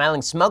mirror,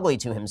 smiling smugly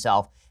to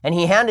himself, and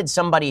he handed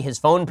somebody his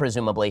phone,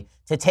 presumably,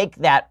 to take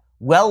that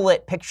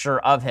well-lit picture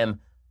of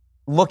him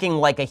looking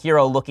like a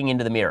hero looking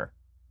into the mirror.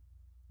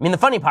 I mean, the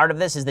funny part of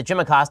this is that Jim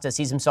Acosta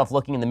sees himself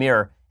looking in the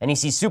mirror, and he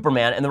sees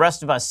Superman, and the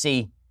rest of us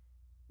see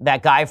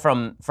that guy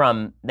from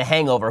The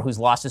Hangover who's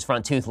lost his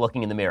front tooth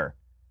looking in the mirror.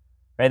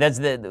 Right? That's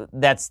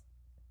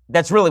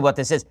really what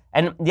this is.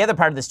 And the other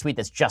part of this tweet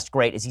that's just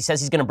great is he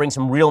says he's going to bring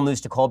some real news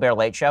to Colbert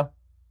Late Show.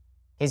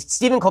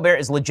 Stephen Colbert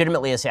is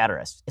legitimately a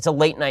satirist. It's a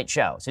late night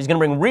show. So he's going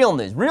to bring real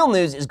news. Real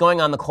news is going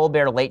on the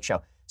Colbert Late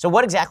Show. So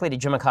what exactly did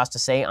Jim Acosta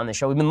say on the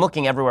show? We've been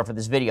looking everywhere for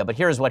this video, but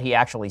here's what he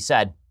actually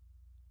said.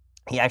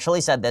 He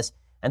actually said this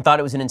and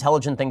thought it was an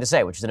intelligent thing to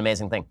say, which is an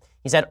amazing thing.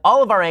 He said,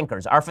 all of our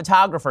anchors, our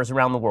photographers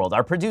around the world,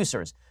 our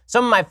producers,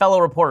 some of my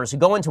fellow reporters who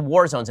go into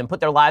war zones and put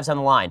their lives on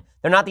the line,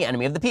 they're not the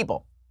enemy of the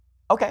people.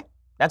 Okay,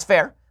 that's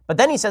fair. But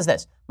then he says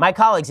this: my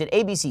colleagues at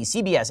ABC,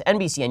 CBS,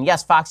 NBC, and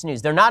yes, Fox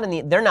News, they're not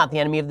the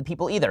enemy of the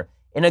people either.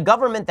 In a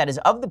government that is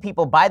of the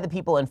people, by the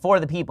people, and for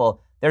the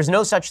people, there's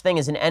no such thing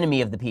as an enemy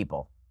of the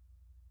people.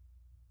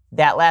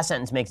 That last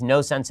sentence makes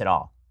no sense at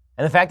all.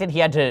 And the fact that he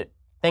had to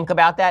think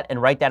about that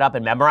and write that up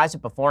and memorize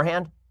it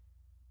beforehand,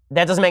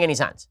 that doesn't make any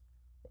sense.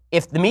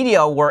 If the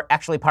media were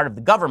actually part of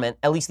the government,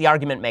 at least the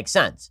argument makes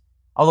sense.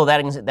 Although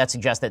that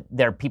suggests that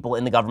there are people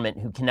in the government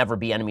who can never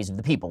be enemies of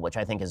the people, which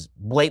I think is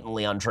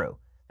blatantly untrue.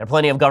 There are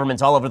plenty of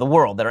governments all over the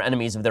world that are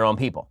enemies of their own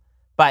people.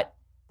 But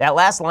that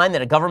last line,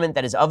 that a government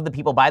that is of the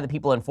people, by the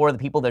people, and for the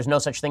people, there's no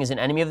such thing as an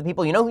enemy of the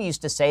people. You know who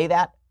used to say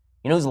that?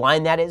 You know whose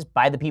line that is?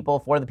 By the people,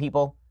 for the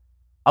people,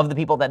 of the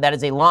people. That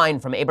is a line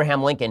from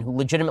Abraham Lincoln, who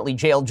legitimately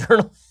jailed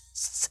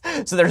journalists.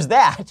 So there's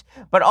that.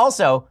 But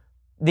also,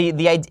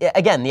 the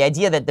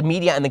idea that the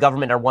media and the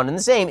government are one and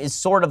the same is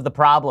sort of the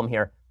problem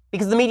here.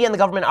 Because the media and the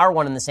government are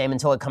one and the same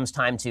until it comes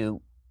time to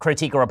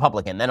critique a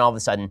Republican. Then all of a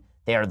sudden,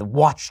 they are the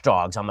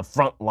watchdogs on the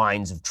front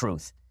lines of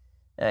truth.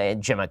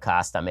 Jim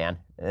Acosta, man.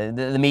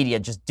 The media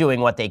just doing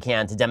what they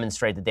can to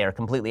demonstrate that they are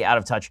completely out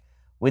of touch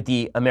with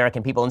the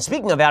American people. And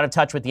speaking of out of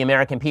touch with the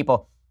American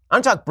people, I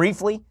want to talk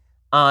briefly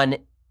on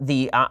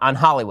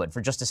Hollywood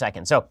for just a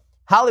second. So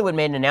Hollywood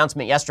made an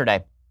announcement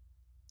yesterday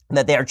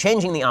that they are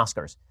changing the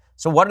Oscars.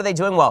 So what are they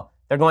doing? Well,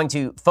 they're going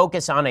to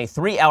focus on a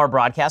 3-hour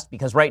broadcast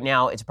because right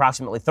now it's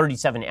approximately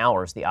 37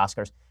 hours, the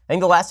Oscars. I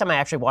think the last time I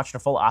actually watched a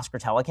full Oscar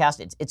telecast,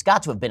 it's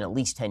got to have been at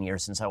least 10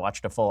 years since I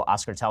watched a full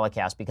Oscar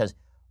telecast, because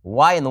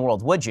why in the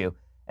world would you?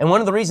 And one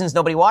of the reasons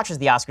nobody watches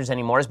the Oscars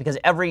anymore is because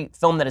every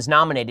film that is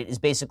nominated is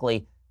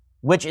basically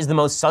which is the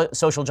most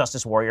social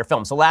justice warrior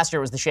film. So last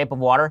year it was The Shape of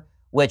Water,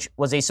 which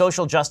was a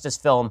social justice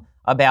film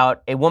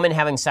about a woman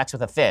having sex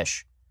with a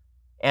fish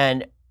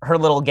and her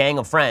little gang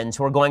of friends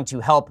who are going to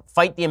help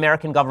fight the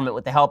American government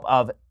with the help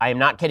of, I am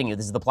not kidding you,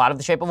 this is the plot of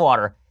The Shape of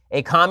Water,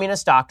 a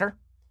communist doctor,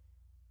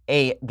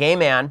 a gay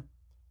man,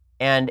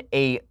 and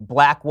a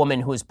black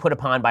woman who is put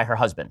upon by her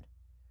husband,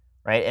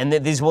 right? And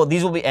these will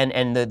be,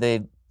 and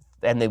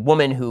the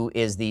woman who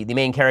is the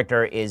main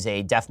character is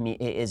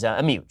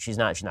a mute. She's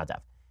not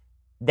deaf.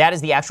 That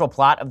is the actual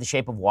plot of The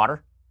Shape of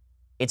Water.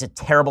 It's a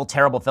terrible,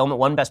 terrible film. It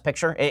won Best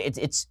Picture.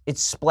 It's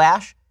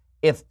splash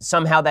if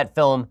somehow that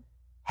film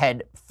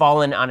had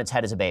fallen on its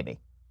head as a baby.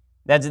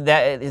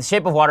 The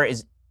Shape of Water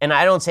is, and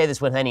I don't say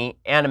this with any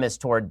animus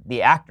toward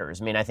the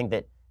actors. I mean, I think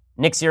that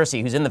Nick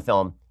Searcy, who's in the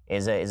film,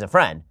 is a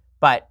friend,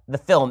 but the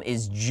film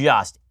is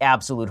just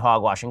absolute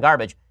hogwash and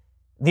garbage.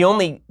 The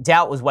only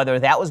doubt was whether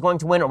that was going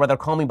to win or whether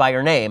Call Me By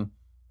Your Name,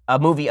 a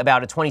movie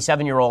about a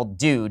 27-year-old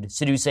dude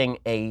seducing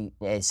a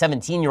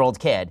 17-year-old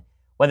kid,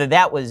 whether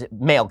that was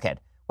male kid,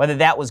 whether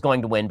that was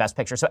going to win Best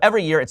Picture. So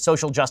every year it's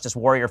social justice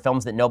warrior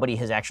films that nobody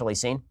has actually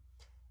seen.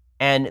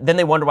 And then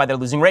they wonder why they're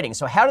losing ratings.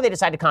 So how do they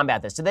decide to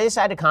combat this? Did they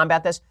decide to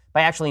combat this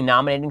by actually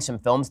nominating some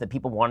films that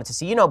people wanted to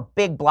see? You know,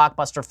 big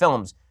blockbuster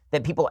films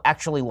that people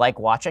actually like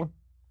watching.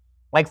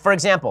 Like, for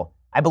example,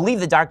 I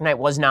believe The Dark Knight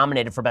was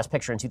nominated for Best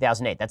Picture in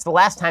 2008. That's the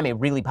last time a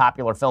really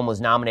popular film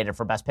was nominated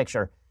for Best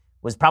Picture,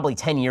 was probably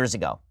 10 years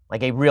ago,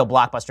 like a real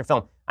blockbuster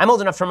film. I'm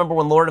old enough to remember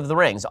when Lord of the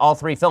Rings, all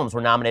 3 films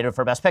were nominated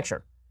for Best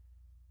Picture.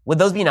 Would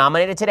those be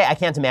nominated today? I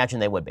can't imagine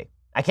they would be.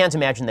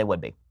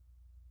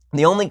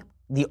 The only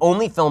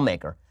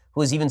filmmaker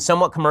who is even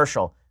somewhat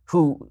commercial,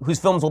 whose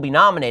films will be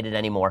nominated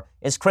anymore,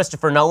 is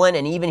Christopher Nolan,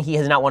 and even he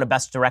has not won a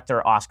Best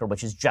Director Oscar,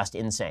 which is just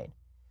insane.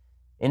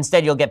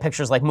 Instead, you'll get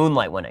pictures like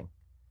Moonlight winning.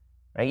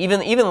 Right?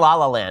 Even La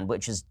La Land,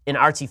 which is an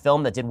artsy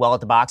film that did well at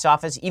the box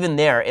office, even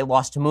there, it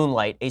lost to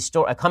Moonlight,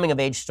 a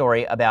coming-of-age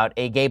story about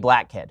a gay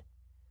black kid.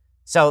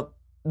 So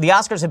the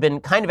Oscars have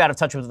been kind of out of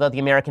touch with what the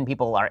American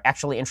people are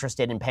actually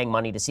interested in paying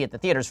money to see at the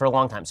theaters for a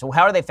long time. So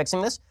how are they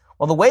fixing this?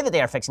 Well, the way that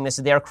they are fixing this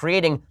is they are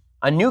creating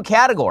a new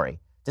category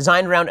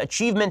designed around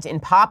achievement in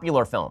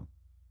popular film,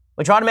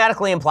 which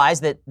automatically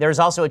implies that there's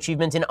also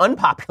achievement in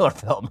unpopular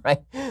film,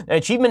 right?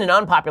 Achievement in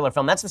unpopular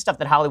film, that's the stuff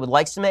that Hollywood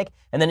likes to make,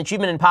 and then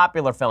achievement in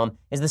popular film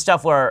is the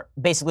stuff where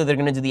basically they're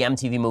going to do the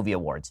MTV Movie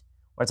Awards,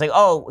 where it's like,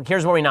 oh,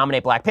 here's where we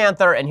nominate Black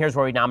Panther, and here's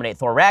where we nominate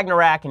Thor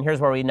Ragnarok, and here's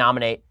where we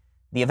nominate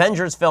the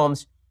Avengers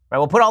films, right?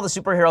 We'll put all the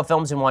superhero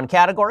films in one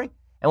category,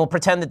 and we'll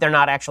pretend that they're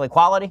not actually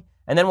quality,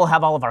 and then we'll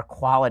have all of our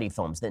quality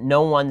films that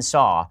no one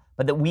saw,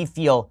 but that we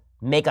feel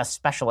make us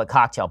special at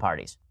cocktail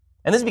parties.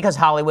 And this is because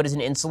Hollywood is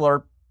an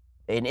insular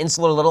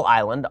little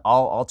island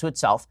all to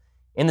itself,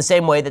 in the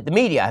same way that the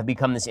media have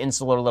become this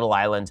insular little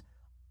island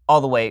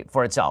all the way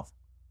for itself.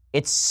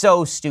 It's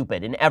so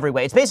stupid in every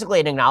way. It's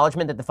basically an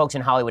acknowledgement that the folks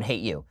in Hollywood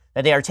hate you,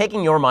 that they are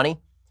taking your money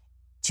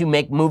to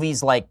make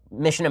movies like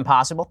Mission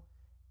Impossible,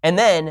 and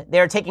then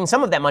they're taking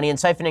some of that money and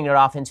siphoning it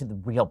off into the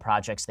real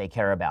projects they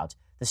care about.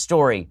 The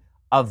story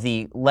of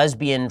the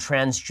lesbian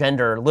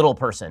transgender little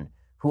person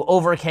who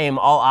overcame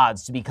all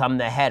odds to become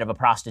the head of a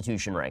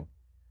prostitution ring,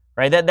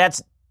 right?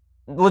 That's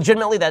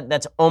legitimately,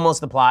 that's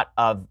almost the plot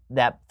of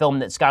that film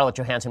that Scarlett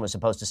Johansson was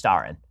supposed to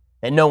star in,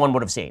 that no one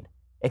would have seen,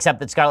 except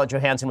that Scarlett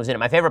Johansson was in it.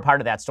 My favorite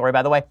part of that story,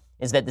 by the way,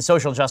 is that the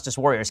social justice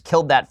warriors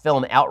killed that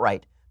film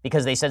outright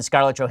because they said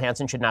Scarlett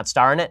Johansson should not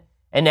star in it,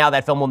 and now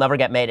that film will never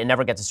get made and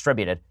never get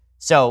distributed.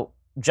 So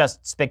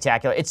just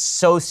spectacular. It's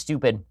so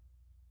stupid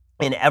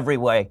in every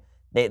way.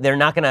 They're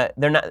not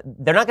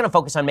gonna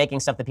focus on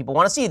making stuff that people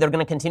want to see. They're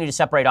gonna continue to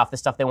separate off the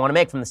stuff they want to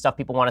make from the stuff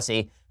people want to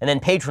see, and then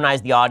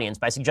patronize the audience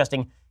by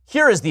suggesting,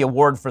 here is the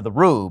award for the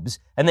rubes,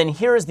 and then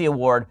here is the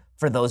award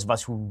for those of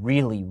us who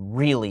really,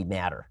 really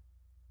matter.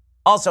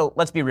 Also,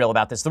 let's be real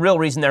about this. The real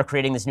reason they're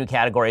creating this new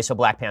category is so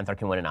Black Panther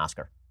can win an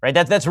Oscar, right?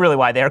 That's really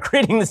why they're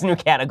creating this new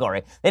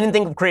category. They didn't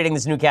think of creating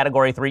this new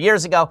category 3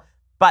 years ago,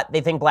 but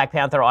they think Black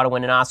Panther ought to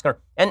win an Oscar.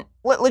 And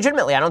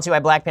legitimately, I don't see why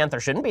Black Panther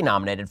shouldn't be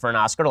nominated for an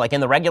Oscar, like in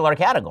the regular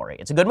category.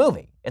 It's a good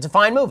movie. It's a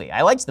fine movie.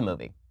 I liked the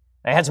movie.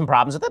 I had some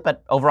problems with it,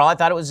 but overall, I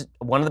thought it was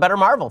one of the better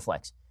Marvel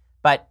flicks.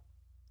 But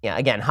yeah,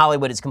 again,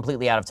 Hollywood is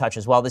completely out of touch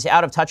as well. This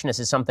out of touchness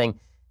is something,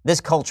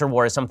 this culture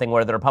war is something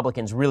where the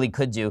Republicans really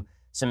could do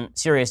some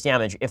serious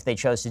damage if they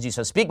chose to do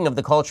so. Speaking of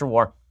the culture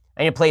war,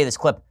 I need to play you this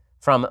clip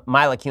from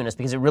Mila Kunis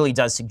because it really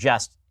does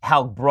suggest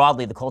how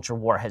broadly the culture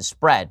war has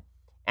spread.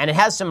 And it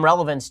has some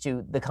relevance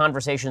to the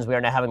conversations we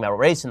are now having about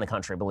race in the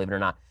country, believe it or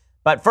not.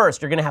 But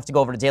first, you're going to have to go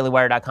over to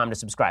dailywire.com to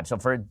subscribe. So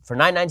for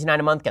 $9.99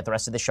 a month, get the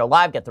rest of the show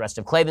live, get the rest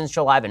of Klavan's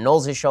show live and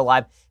Knowles' show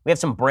live. We have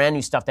some brand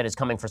new stuff that is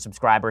coming for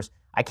subscribers.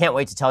 I can't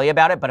wait to tell you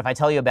about it, but if I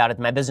tell you about it,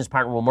 my business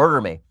partner will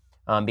murder me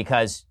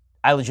because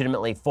I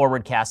legitimately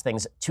forward cast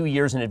things 2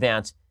 years in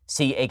advance,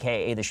 see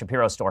AKA the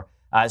Shapiro Store.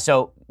 But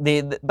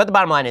the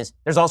bottom line is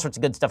there's all sorts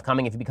of good stuff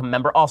coming if you become a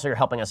member. Also, you're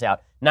helping us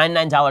out.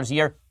 $99 a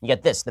year, you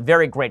get this, the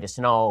very greatest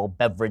in all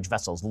beverage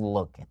vessels.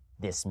 Look at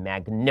this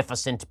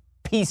magnificent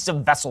piece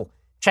of vessel.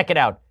 Check it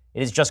out.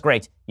 It is just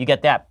great. You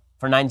get that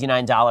for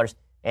 $99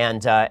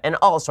 and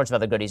all sorts of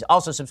other goodies.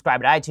 Also,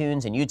 subscribe to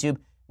iTunes and YouTube.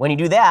 When you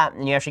do that,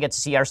 and you actually get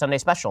to see our Sunday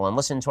special and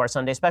listen to our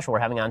Sunday special. We're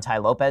having on Ty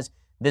Lopez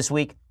this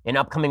week. In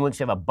upcoming weeks,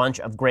 we have a bunch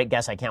of great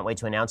guests I can't wait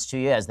to announce to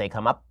you as they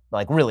come up,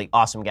 like really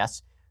awesome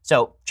guests.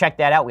 So check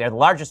that out. We are the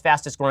largest,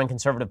 fastest growing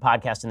conservative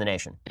podcast in the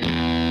nation.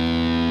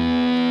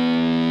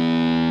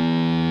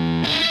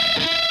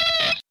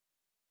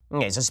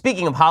 Okay, so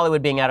speaking of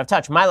Hollywood being out of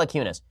touch, Mila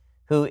Kunis,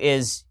 who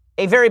is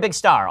a very big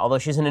star, although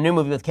she's in a new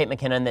movie with Kate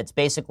McKinnon that's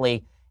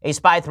basically a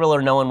spy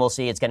thriller no one will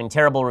see. It's getting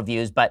terrible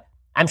reviews, but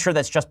I'm sure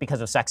that's just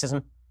because of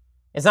sexism.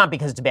 It's not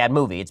because it's a bad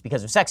movie. It's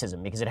because of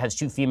sexism, because it has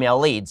 2 female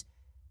leads.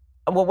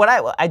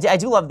 Well, I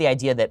do love the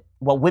idea that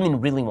what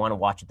women really want to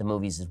watch at the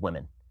movies is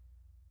women.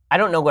 I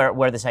don't know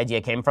where this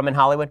idea came from in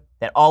Hollywood,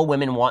 that all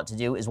women want to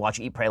do is watch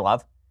Eat, Pray,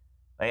 Love,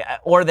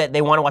 or that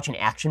they want to watch an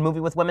action movie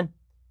with women.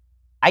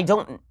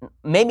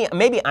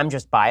 Maybe I'm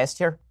just biased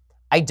here.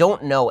 I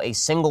don't know a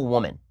single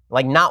woman,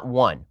 like not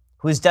one,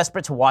 who is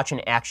desperate to watch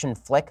an action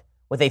flick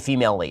with a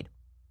female lead.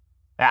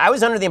 I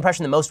was under the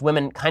impression that most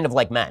women kind of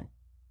like men.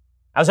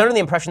 I was under the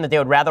impression that they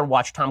would rather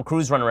watch Tom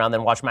Cruise run around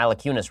than watch Mila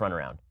Kunis run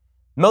around.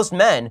 Most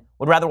men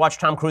would rather watch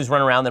Tom Cruise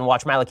run around than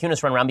watch Mila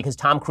Kunis run around because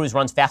Tom Cruise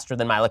runs faster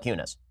than Mila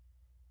Kunis.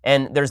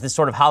 And there's this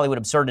sort of Hollywood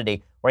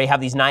absurdity where you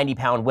have these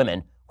 90-pound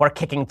women who are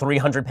kicking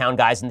 300-pound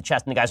guys in the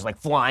chest, and the guys are like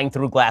flying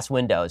through glass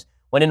windows.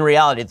 When in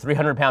reality, the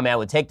 300-pound man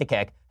would take the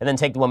kick and then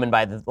take the woman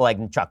by the leg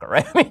and chuck her,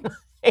 right? I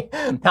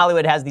mean,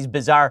 Hollywood has these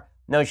bizarre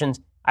notions.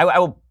 I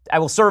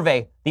will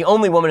survey the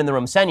only woman in the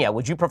room. Senya,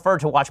 would you prefer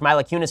to watch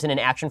Mila Kunis in an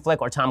action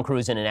flick or Tom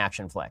Cruise in an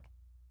action flick?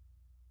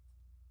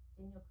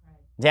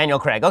 Daniel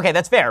Craig. Okay,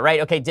 that's fair, right?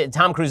 Okay,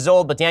 Tom Cruise is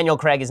old, but Daniel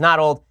Craig is not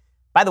old.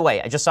 By the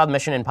way, I just saw the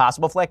Mission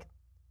Impossible flick.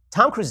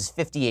 Tom Cruise is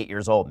 58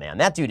 years old, man.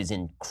 That dude is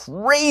in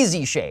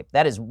crazy shape.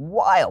 That is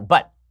wild.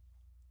 But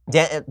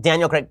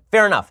Daniel Craig,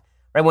 fair enough.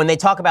 Right? When they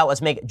talk about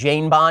let's make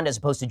Jane Bond as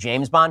opposed to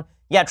James Bond,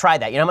 yeah, try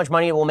that. You know how much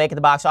money it will make at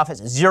the box office?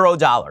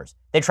 $0.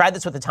 They tried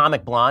this with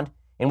Atomic Blonde,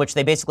 in which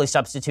they basically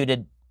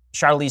substituted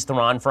Charlize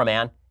Theron for a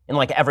man in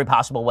like every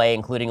possible way,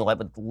 including like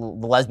with the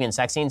lesbian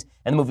sex scenes,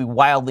 and the movie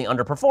wildly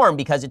underperformed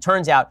because it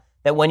turns out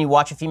that when you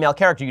watch a female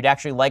character, you'd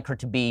actually like her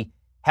to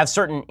have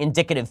certain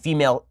indicative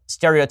female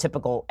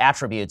stereotypical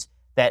attributes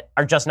that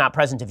are just not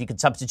present if you could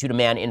substitute a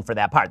man in for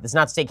that part. That's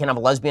not to say you can't have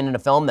a lesbian in a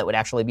film that would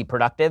actually be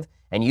productive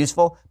and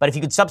useful, but if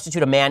you could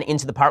substitute a man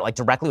into the part like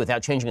directly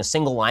without changing a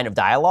single line of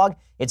dialogue,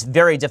 it's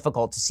very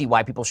difficult to see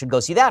why people should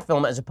go see that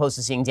film as opposed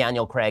to seeing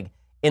Daniel Craig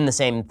in the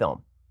same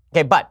film.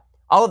 Okay, but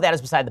all of that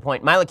is beside the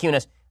point. Mila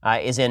Kunis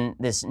is in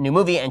this new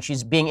movie, and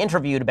she's being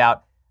interviewed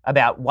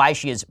about why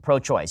she is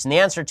pro-choice. And the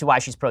answer to why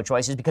she's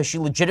pro-choice is because she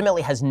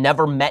legitimately has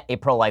never met a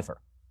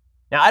pro-lifer.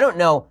 Now, I don't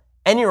know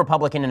any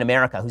Republican in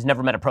America who's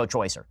never met a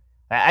pro-choicer.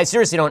 I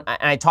seriously don't.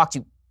 I talk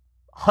to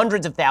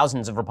hundreds of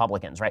thousands of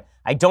Republicans, right?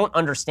 I don't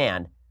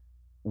understand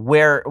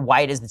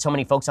why it is that so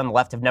many folks on the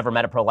left have never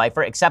met a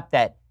pro-lifer, except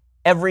that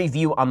every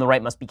view on the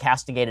right must be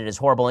castigated as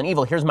horrible and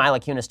evil. Here's Mila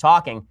Kunis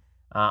talking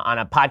on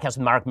a podcast with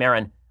Mark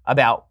Maron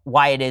about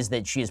why it is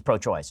that she is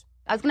pro-choice.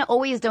 I was going to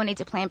always donate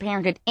to Planned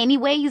Parenthood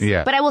anyways,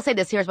 but I will say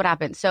this. Here's what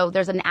happened. So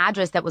there's an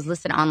address that was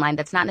listed online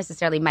that's not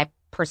necessarily my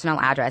personal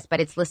address, but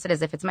it's listed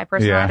as if it's my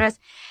personal address.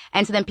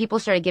 And so then people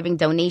started giving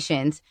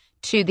donations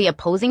to the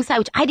opposing side,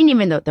 which I didn't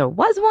even know there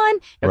was one.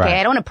 Okay, right.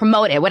 I don't want to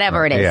promote it,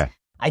 whatever it is. Yeah.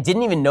 I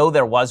didn't even know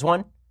there was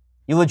one.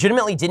 You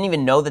legitimately didn't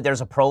even know that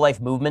there's a pro-life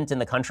movement in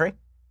the country?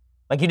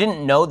 Like you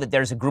didn't know that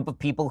there's a group of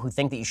people who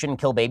think that you shouldn't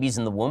kill babies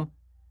in the womb?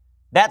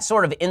 that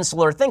sort of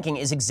insular thinking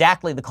is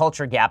exactly the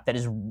culture gap that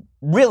is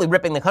really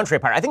ripping the country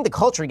apart. I think the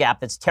culture gap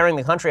that's tearing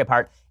the country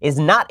apart is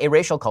not a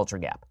racial culture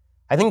gap.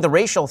 I think the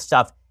racial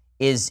stuff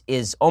is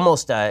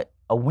almost a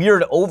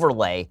weird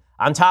overlay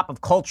on top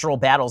of cultural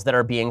battles that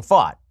are being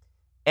fought.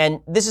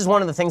 And this is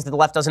one of the things that the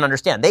left doesn't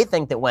understand. They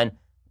think that when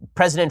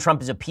President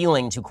Trump is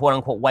appealing to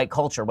quote-unquote white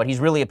culture, what he's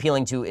really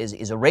appealing to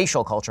is a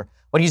racial culture.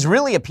 What he's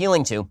really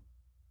appealing to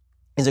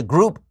is a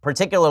group,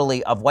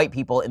 particularly of white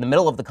people in the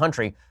middle of the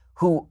country,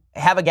 who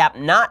have a gap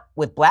not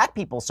with black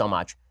people so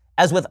much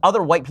as with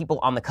other white people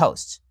on the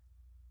coasts.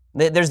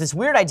 There's this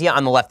weird idea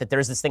on the left that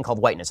there's this thing called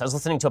whiteness. I was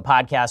listening to a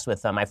podcast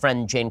with my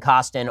friend Jane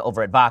Costin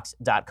over at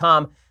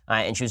Vox.com,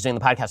 and she was doing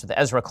the podcast with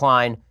Ezra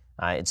Klein.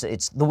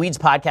 It's the Weeds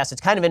podcast.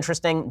 It's kind of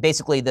interesting.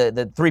 Basically,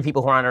 the three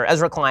people who are on are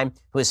Ezra Klein,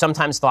 who is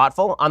sometimes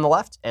thoughtful on the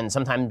left and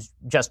sometimes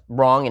just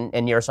wrong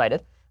and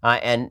nearsighted,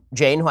 and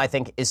Jane, who I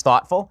think is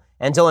thoughtful,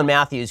 and Dylan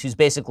Matthews, who's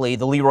basically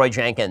the Leroy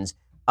Jenkins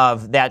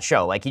of that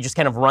show. Like, he just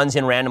kind of runs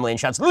in randomly and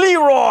shouts,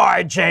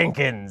 "Leroy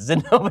Jenkins!"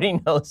 And nobody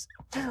knows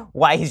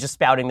why he's just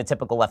spouting the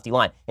typical lefty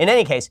line. In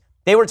any case,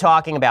 they were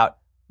talking about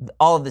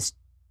all of this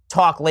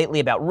talk lately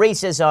about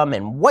racism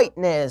and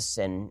whiteness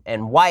and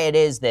why it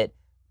is that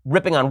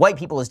ripping on white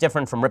people is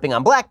different from ripping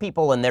on black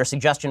people, and their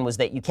suggestion was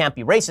that you can't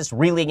be racist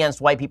really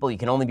against white people, you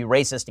can only be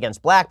racist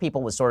against black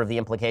people, was sort of the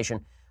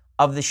implication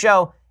of the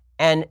show.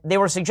 And they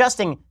were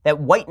suggesting that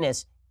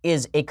whiteness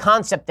is a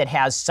concept that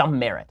has some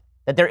merit,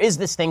 that there is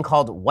this thing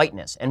called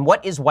whiteness. And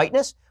what is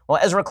whiteness? Well,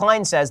 Ezra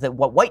Klein says that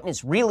what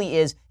whiteness really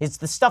is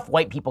the stuff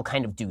white people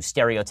kind of do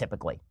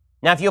stereotypically.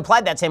 Now, if you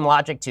applied that same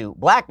logic to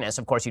blackness,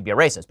 of course you'd be a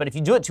racist. But if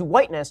you do it to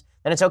whiteness,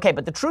 then it's okay.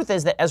 But the truth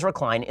is that Ezra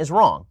Klein is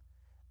wrong.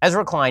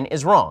 Ezra Klein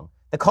is wrong.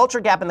 The culture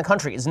gap in the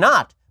country is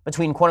not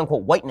between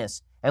quote-unquote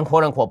whiteness and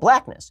quote-unquote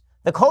blackness.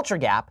 The culture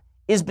gap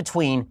is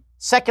between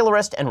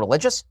secularist and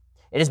religious.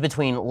 It is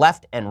between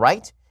left and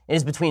right. It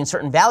is between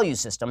certain value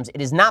systems.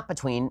 It is not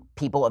between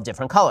people of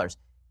different colors.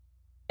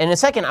 And in a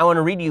second, I want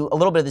to read you a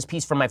little bit of this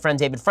piece from my friend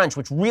David French,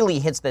 which really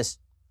hits this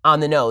on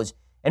the nose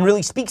and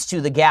really speaks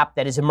to the gap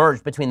that has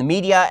emerged between the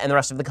media and the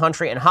rest of the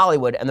country and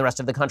Hollywood and the rest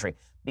of the country.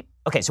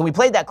 Okay, so we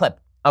played that clip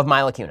of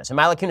Mila Kunis. And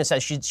Mila Kunis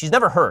says she's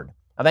never heard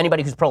of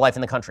anybody who's pro-life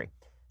in the country.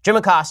 Jim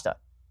Acosta,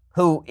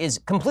 who is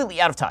completely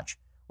out of touch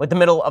with the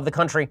middle of the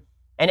country.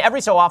 And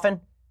every so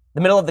often, the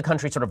middle of the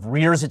country sort of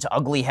rears its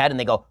ugly head and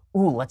they go,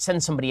 ooh, let's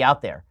send somebody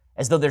out there,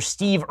 as though they're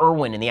Steve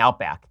Irwin in the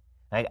Outback.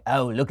 Like,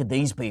 oh, look at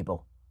these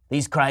people.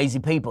 These crazy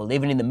people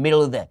living in the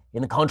middle of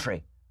in the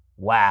country.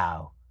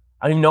 Wow.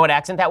 I don't even know what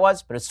accent that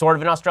was, but it's sort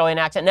of an Australian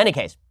accent. In any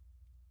case,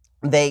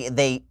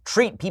 they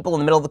treat people in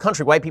the middle of the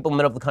country, white people in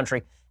the middle of the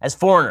country, as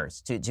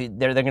foreigners.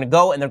 They're going to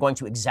go and they're going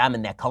to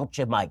examine their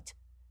culture, mate.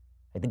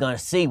 They're going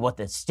to see what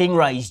the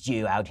stingrays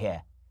do out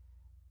here.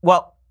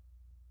 Well,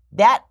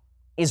 that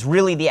is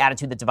really the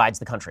attitude that divides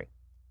the country.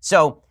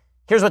 So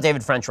here's what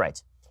David French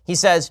writes. He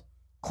says,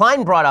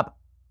 Klein brought up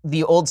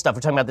the old stuff.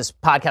 We're talking about this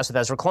podcast with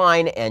Ezra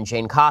Klein and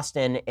Jane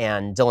Costin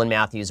and Dylan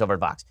Matthews over at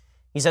Vox.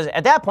 He says,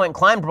 at that point,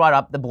 Klein brought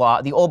up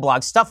the old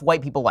blog, Stuff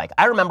White People Like.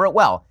 I remember it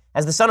well.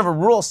 As the son of a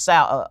rural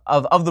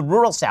of the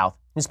rural South,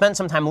 who spent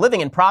some time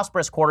living in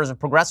prosperous quarters of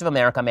progressive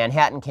America,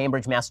 Manhattan,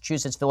 Cambridge,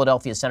 Massachusetts,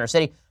 Philadelphia, Center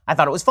City, I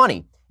thought it was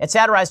funny. It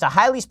satirized a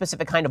highly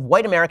specific kind of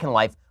white American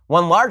life,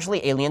 one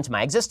largely alien to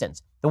my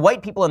existence. The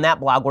white people in that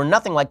blog were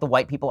nothing like the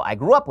white people I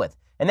grew up with.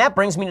 And that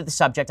brings me to the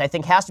subject I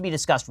think has to be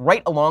discussed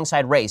right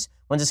alongside race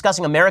when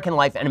discussing American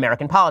life and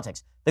American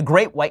politics, the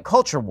Great White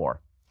Culture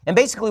War. And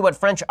basically what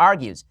French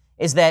argues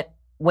is that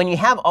when you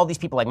have all these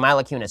people like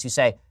Mila Kunis who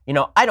say,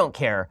 I don't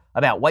care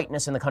about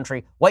whiteness in the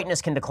country.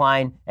 Whiteness can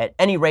decline at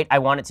any rate I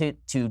want it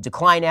to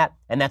decline at,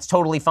 and that's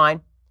totally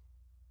fine.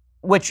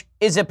 Which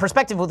is a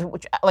perspective with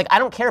which, I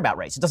don't care about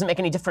race. It doesn't make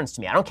any difference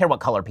to me. I don't care what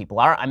color people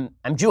are.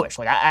 I'm Jewish.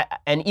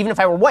 And even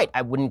if I were white,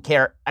 I wouldn't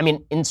care. I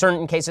mean, in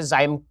certain cases,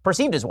 I am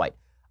perceived as white.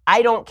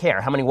 I don't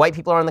care how many white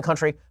people are in the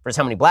country versus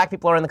how many black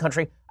people are in the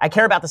country. I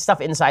care about the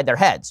stuff inside their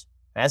heads.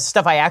 That's the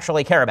stuff I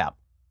actually care about.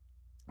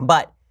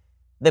 But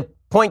the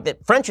point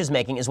that French is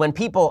making is when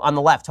people on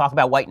the left talk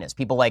about whiteness,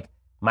 people like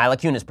Mila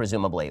Kunis,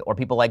 presumably, or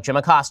people like Jim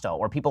Acosta,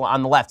 or people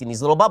on the left in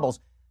these little bubbles,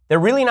 they're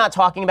really not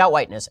talking about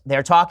whiteness.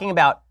 They're talking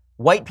about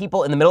white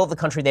people in the middle of the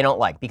country they don't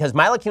like. Because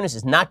Mila Kunis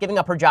is not giving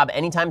up her job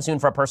anytime soon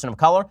for a person of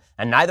color,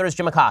 and neither is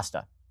Jim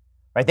Acosta.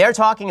 Right? They're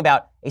talking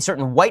about a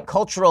certain white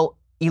cultural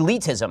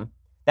elitism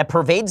that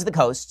pervades the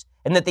coasts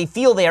and that they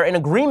feel they are in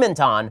agreement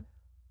on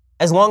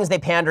as long as they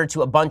pander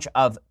to a bunch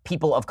of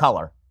people of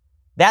color.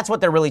 That's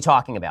what they're really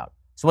talking about.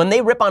 So when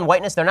they rip on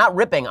whiteness, they're not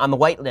ripping on the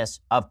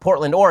whiteness of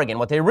Portland, Oregon.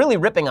 What they're really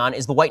ripping on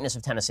is the whiteness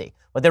of Tennessee.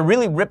 What they're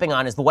really ripping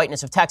on is the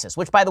whiteness of Texas,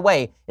 which, by the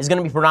way, is going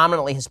to be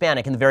predominantly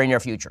Hispanic in the very near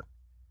future.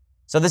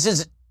 So this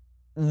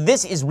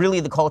is really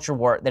the culture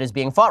war that is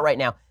being fought right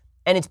now.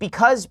 And it's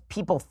because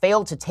people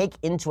fail to take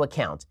into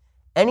account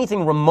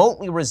anything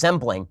remotely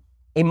resembling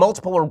a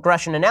multiple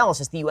regression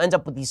analysis that you end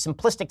up with these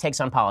simplistic takes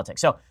on politics.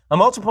 So a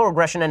multiple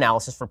regression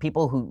analysis for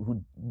people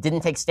who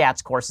didn't take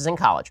stats courses in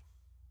college,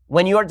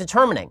 when you are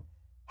determining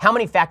how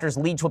many factors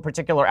lead to a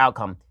particular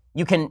outcome,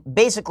 you can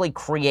basically you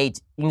can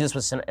do this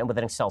with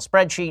an Excel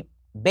spreadsheet,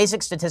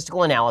 basic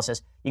statistical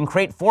analysis, you can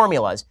create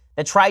formulas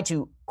that try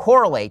to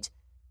correlate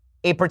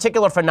a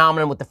particular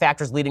phenomenon with the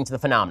factors leading to the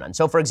phenomenon.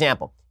 So, for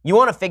example, you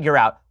want to figure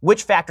out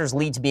which factors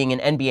lead to being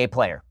an NBA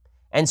player.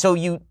 And so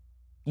you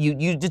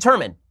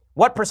determine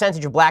what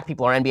percentage of black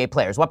people are NBA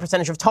players, what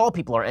percentage of tall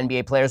people are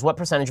NBA players, what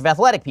percentage of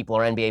athletic people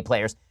are NBA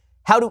players.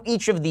 How do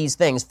each of these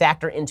things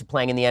factor into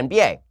playing in the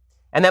NBA?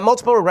 And that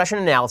multiple regression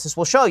analysis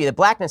will show you that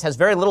blackness has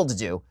very little to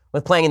do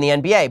with playing in the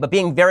NBA, but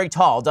being very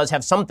tall does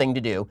have something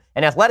to do,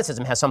 and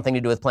athleticism has something to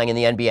do with playing in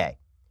the NBA.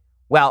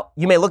 Well,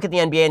 you may look at the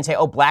NBA and say,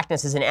 oh,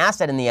 blackness is an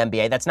asset in the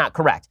NBA. That's not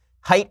correct.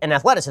 Height and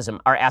athleticism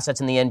are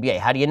assets in the NBA.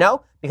 How do you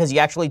know? Because you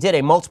actually did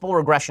a multiple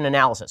regression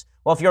analysis.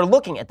 Well, if you're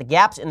looking at the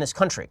gaps in this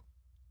country,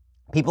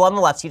 people on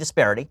the left see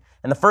disparity,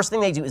 and the first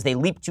thing they do is they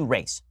leap to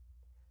race.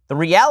 The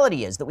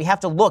reality is that we have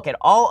to look at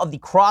all of the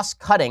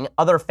cross-cutting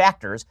other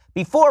factors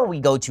before we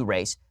go to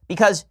race,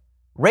 because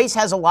race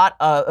has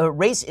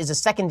race is a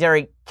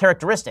secondary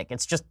characteristic.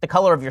 It's just the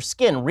color of your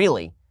skin,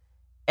 really.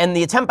 And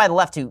the attempt by the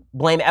left to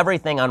blame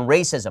everything on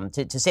racism,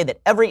 to say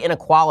that every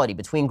inequality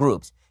between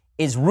groups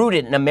is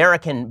rooted in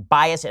American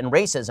bias and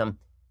racism,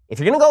 if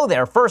you're going to go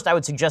there, first I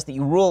would suggest that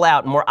you rule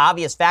out more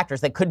obvious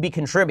factors that could be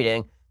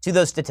contributing to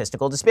those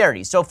statistical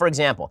disparities. So, for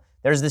example,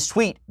 there's this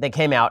tweet that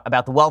came out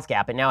about the wealth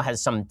gap. It now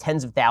has some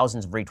tens of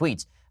thousands of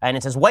retweets. And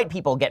it says, white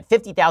people get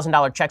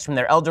 $50,000 checks from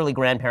their elderly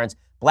grandparents.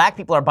 Black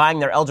people are buying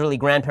their elderly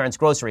grandparents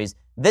groceries.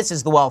 This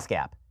is the wealth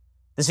gap.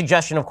 The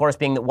suggestion, of course,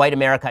 being that white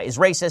America is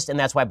racist, and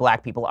that's why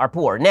black people are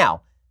poor.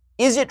 Now,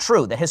 is it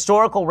true that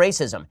historical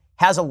racism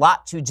has a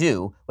lot to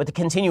do with the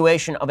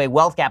continuation of a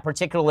wealth gap,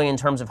 particularly in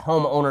terms of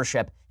home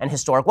ownership and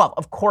historic wealth?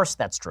 Of course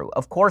that's true.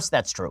 Of course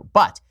that's true.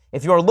 But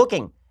if you're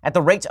looking at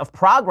the rates of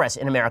progress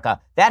in America,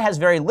 that has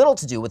very little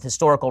to do with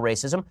historical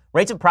racism.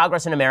 Rates of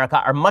progress in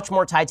America are much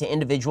more tied to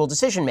individual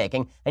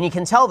decision-making, and you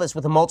can tell this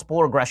with a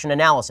multiple regression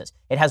analysis.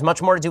 It has much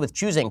more to do with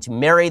choosing to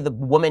marry the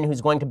woman who's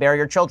going to bear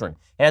your children.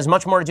 It has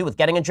much more to do with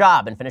getting a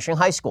job and finishing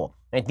high school.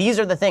 Right? These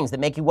are the things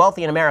that make you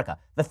wealthy in America.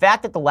 The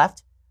fact that the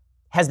left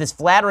has this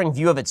flattering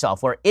view of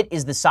itself where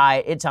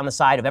it's on the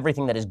side of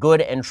everything that is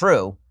good and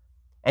true,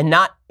 and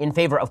not in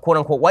favor of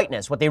quote-unquote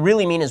whiteness. What they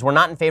really mean is we're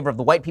not in favor of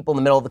the white people in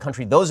the middle of the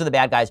country. Those are the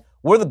bad guys.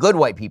 We're the good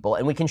white people,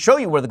 and we can show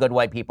you we're the good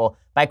white people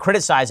by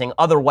criticizing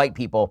other white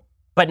people,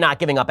 but not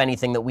giving up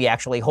anything that we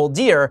actually hold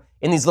dear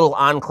in these little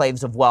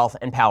enclaves of wealth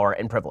and power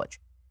and privilege.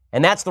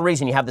 And that's the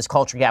reason you have this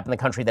culture gap in the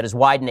country that is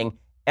widening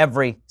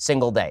every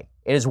single day.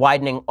 It is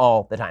widening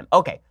all the time.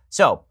 Okay,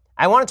 so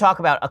I want to talk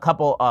about a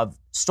couple of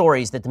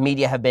stories that the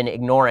media have been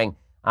ignoring,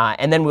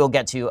 and then we'll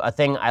get to a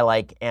thing I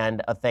like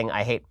and a thing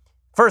I hate.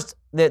 First,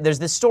 there's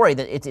this story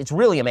that it's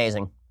really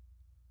amazing.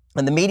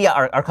 And the media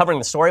are covering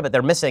the story, but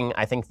they're missing,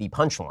 I think, the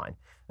punchline.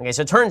 Okay,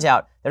 so it turns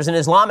out there's an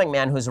Islamic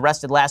man who was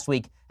arrested last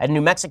week at a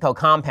New Mexico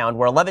compound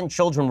where 11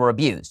 children were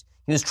abused.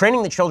 He was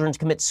training the children to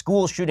commit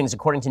school shootings,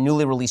 according to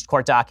newly released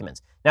court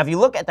documents. Now, if you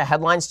look at the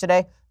headlines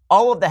today,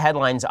 all of the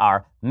headlines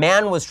are,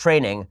 man was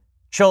training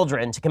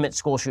children to commit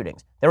school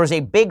shootings. There was a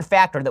big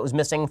factor that was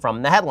missing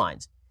from the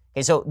headlines.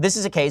 Okay, so this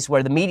is a case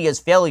where the media's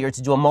failure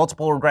to do a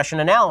multiple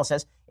regression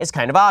analysis is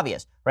kind of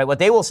obvious, right? What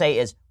they will say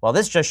is, well,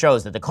 this just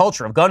shows that the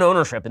culture of gun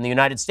ownership in the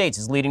United States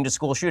is leading to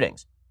school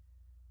shootings.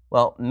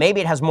 Well,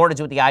 maybe it has more to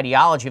do with the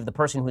ideology of the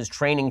person who is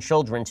training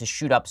children to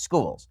shoot up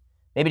schools.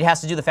 Maybe it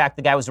has to do with the fact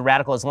the guy was a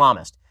radical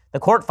Islamist. The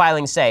court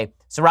filings say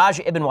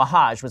Siraj ibn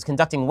Wahaj was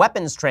conducting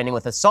weapons training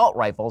with assault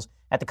rifles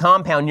at the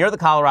compound near the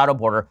Colorado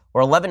border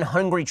where 11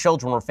 hungry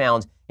children were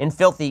found in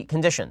filthy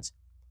conditions.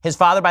 His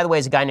father, by the way,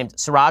 is a guy named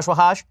Siraj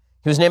Wahaj.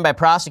 He was named by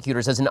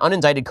prosecutors as an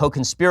unindicted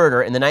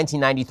co-conspirator in the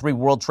 1993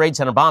 World Trade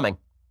Center bombing.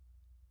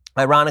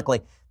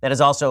 Ironically, that is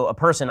also a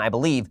person, I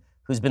believe,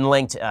 who's been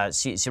linked,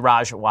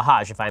 Siraj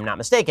Wahaj, if I'm not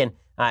mistaken.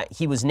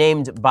 He was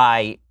named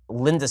by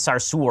Linda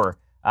Sarsour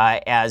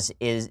as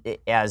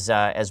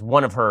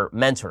one of her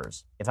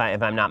mentors, if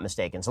I'm not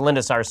mistaken. So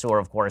Linda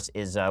Sarsour, of course,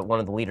 is one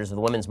of the leaders of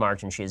the Women's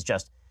March, and she is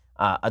just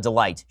a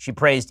delight. She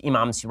praised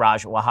Imam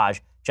Siraj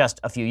Wahaj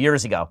just a few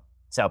years ago.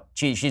 So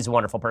she's a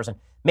wonderful person.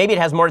 Maybe it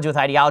has more to do with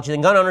ideology than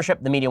gun ownership.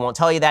 The media won't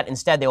tell you that.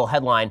 Instead, they will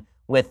headline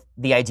with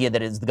the idea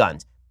that it's the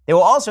guns. They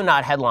will also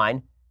not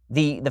headline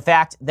the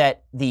fact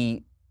that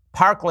the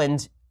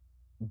Parkland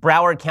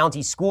Broward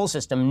County school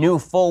system knew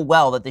full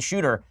well that the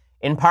shooter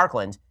in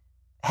Parkland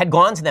had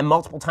gone to them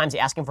multiple times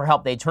asking for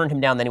help. They turned him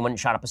down, then he went and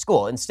shot up a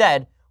school.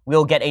 Instead,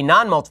 we'll get a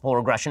non-multiple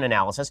regression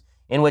analysis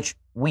in which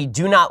we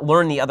do not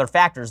learn the other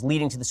factors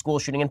leading to the school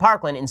shooting in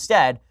Parkland.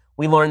 Instead,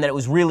 we learn that it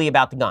was really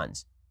about the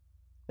guns.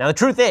 Now, the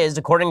truth is,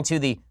 according to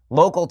the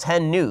local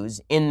 10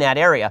 news in that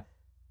area,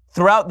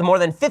 throughout the more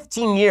than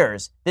 15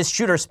 years this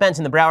shooter spent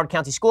in the Broward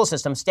County school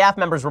system, staff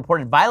members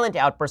reported violent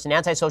outbursts and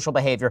antisocial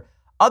behavior.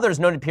 Others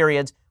noted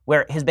periods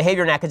where his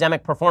behavior and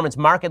academic performance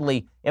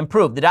markedly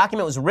improved. The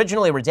document was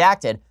originally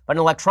redacted, but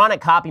an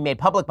electronic copy made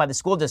public by the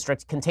school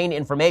district contained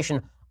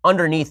information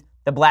underneath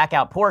the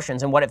blackout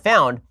portions. And what it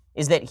found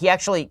is that he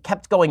actually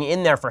kept going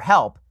in there for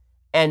help,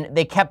 and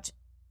they kept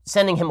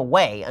sending him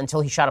away until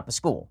he shot up a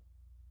school.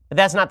 But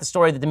that's not the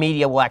story that the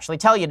media will actually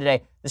tell you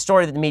today. The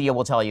story that the media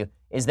will tell you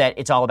is that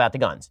it's all about the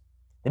guns.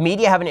 The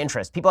media have an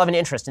interest. People have an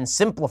interest in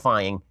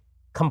simplifying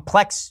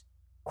complex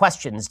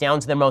questions down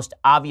to their most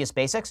obvious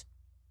basics.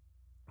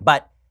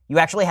 But you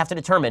actually have to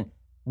determine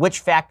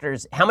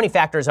how many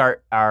factors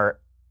are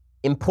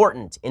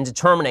important in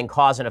determining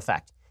cause and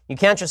effect. You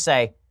can't just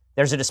say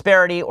there's a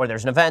disparity or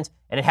there's an event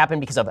and it happened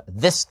because of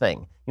this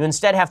thing. You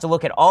instead have to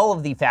look at all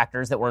of the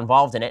factors that were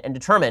involved in it and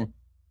determine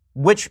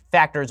which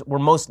factors were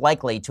most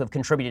likely to have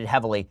contributed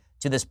heavily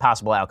to this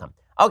possible outcome.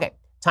 Okay,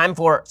 time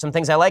for some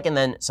things I like and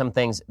then some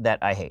things that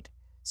I hate.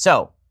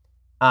 So,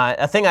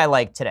 a thing I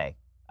like today.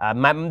 It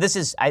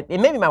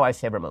may be my wife's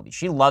favorite movie.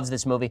 She loves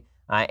this movie,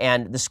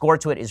 and the score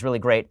to it is really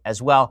great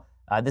as well.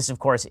 This, of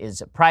course,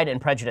 is Pride and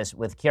Prejudice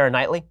with Keira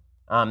Knightley.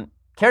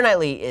 Keira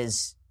Knightley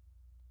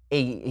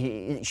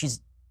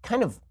she's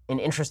kind of an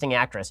interesting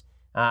actress.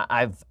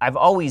 I've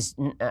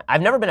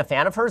never been a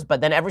fan of hers,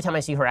 but then every time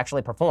I see her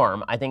actually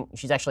perform, I think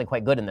she's actually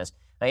quite good in this.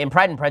 In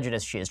Pride and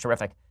Prejudice, she is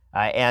terrific,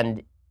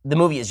 and the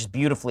movie is just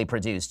beautifully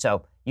produced.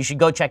 So you should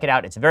go check it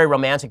out. It's a very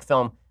romantic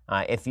film.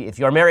 If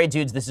you're married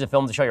dudes, this is a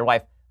film to show your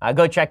wife.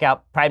 Go check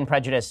out Pride and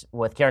Prejudice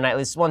with Keira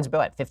Knightley. This one's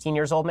about 15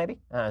 years old, maybe,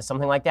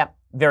 something like that.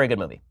 Very good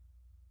movie.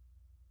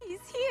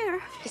 He's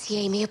here. Is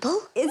he amiable?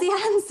 Is he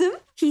handsome?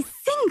 He's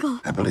single.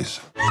 I believe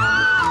so.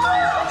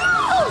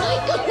 Oh my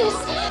goodness!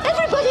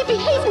 Everybody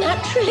behave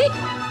naturally.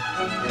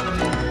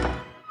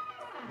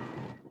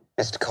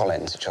 Mr.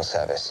 Collins, at your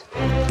service.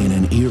 In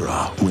an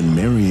era when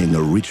marrying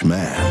a rich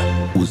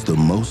man was the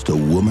most a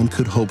woman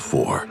could hope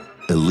for,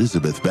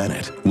 Elizabeth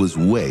Bennet was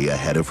way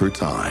ahead of her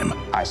time.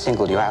 I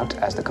singled you out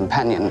as the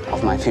companion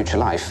of my future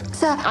life.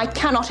 Sir, I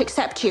cannot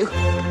accept you.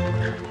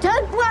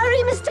 Don't worry,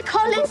 Mr.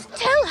 Collins.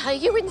 Tell her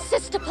you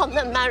insist upon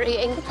them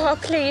marrying. Oh,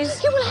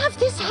 please. You will have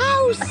this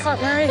house. I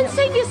can't marry and him.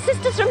 save your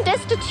sisters from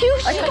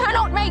destitution. You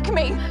cannot make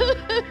me.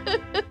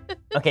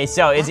 Okay,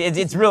 so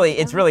it's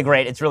really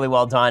great. It's really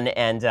well done,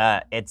 and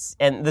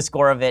the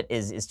score of it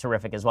is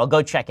terrific as well.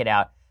 Go check it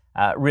out.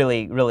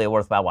 Really a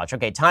worthwhile watch.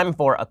 Okay, time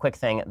for a quick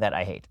thing that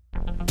I hate.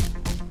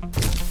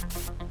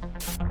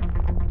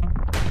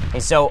 Okay,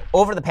 so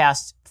over the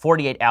past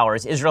 48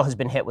 hours, Israel has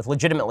been hit with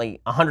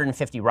legitimately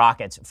 150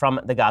 rockets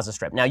from the Gaza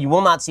Strip. Now, you will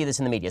not see this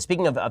in the media.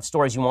 Speaking of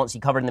stories you won't see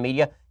covered in the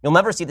media, you'll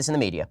never see this in the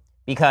media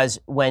because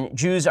when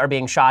Jews are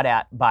being shot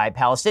at by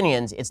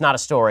Palestinians, it's not a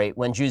story.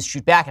 When Jews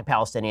shoot back at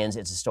Palestinians,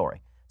 it's a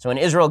story. So when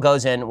Israel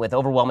goes in with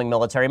overwhelming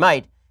military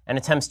might and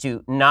attempts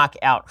to knock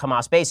out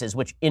Hamas bases,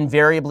 which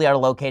invariably are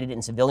located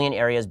in civilian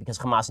areas because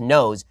Hamas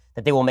knows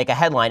that they will make a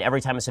headline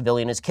every time a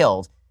civilian is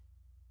killed,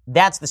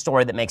 that's the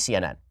story that makes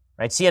CNN.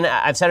 Right? CNN,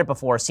 I've said it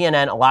before,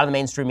 CNN, a lot of the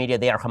mainstream media,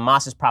 they are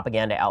Hamas's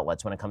propaganda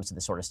outlets when it comes to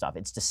this sort of stuff.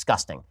 It's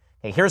disgusting.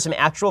 Okay, here's some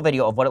actual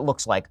video of what it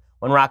looks like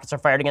when rockets are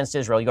fired against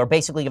Israel. You're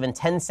basically given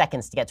 10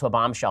 seconds to get to a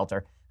bomb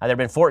shelter. There have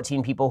been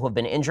 14 people who have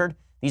been injured.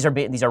 These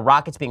are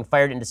rockets being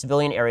fired into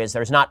civilian areas.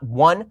 There's not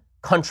one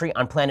country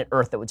on planet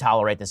Earth that would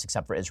tolerate this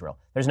except for Israel.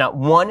 There's not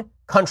one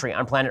country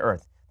on planet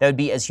Earth that would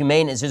be as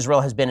humane as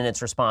Israel has been in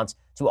its response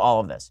to all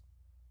of this.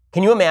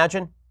 Can you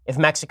imagine if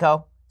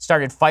Mexico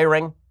started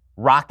firing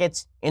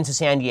rockets into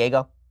San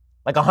Diego?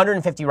 Like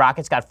 150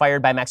 rockets got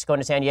fired by Mexico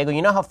into San Diego.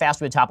 You know how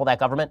fast we would topple that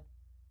government?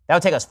 That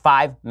would take us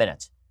 5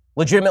 minutes.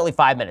 Legitimately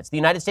 5 minutes. The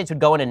United States would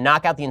go in and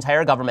knock out the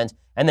entire government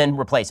and then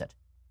replace it.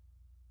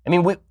 I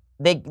mean,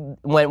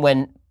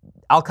 when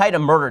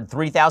Al-Qaeda murdered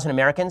 3,000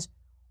 Americans,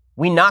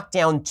 we knocked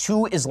down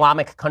 2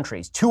 Islamic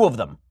countries, 2 of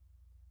them,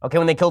 okay,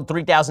 when they killed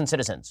 3,000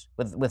 citizens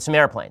with some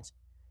airplanes.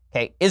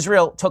 Okay,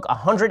 Israel took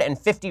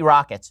 150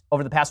 rockets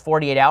over the past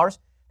 48 hours.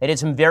 They did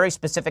some very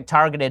specific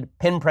targeted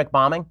pinprick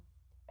bombing.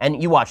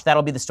 And you watch,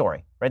 that'll be the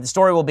story, right? The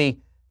story will be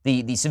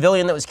the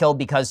civilian that was killed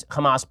because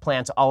Hamas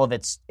plants all of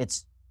its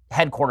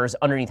headquarters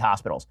underneath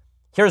hospitals.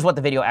 Here's what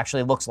the video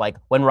actually looks like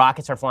when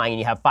rockets are flying and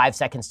you have 5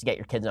 seconds to get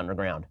your kids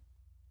underground.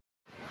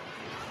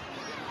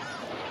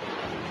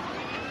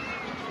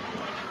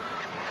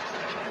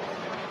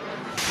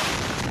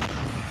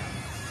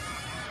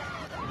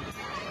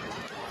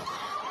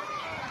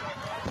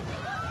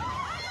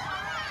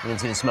 You can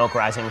see the smoke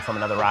rising from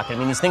another rocket. I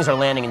mean, these things are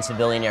landing in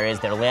civilian areas.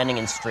 They're landing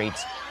in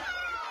streets.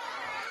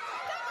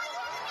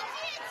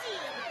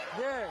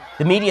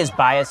 The media's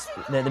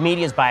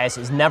bias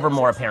is never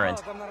more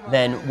apparent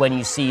than when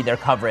you see their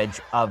coverage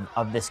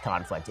of this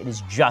conflict. It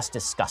is just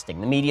disgusting.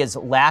 The media's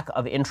lack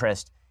of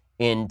interest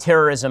in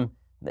terrorism,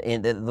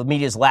 the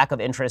media's lack of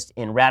interest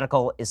in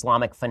radical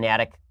Islamic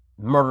fanatic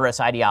murderous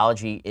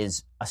ideology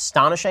is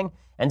astonishing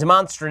and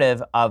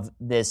demonstrative of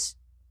this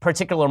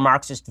particular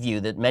Marxist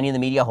view that many in the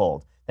media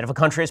hold, that if a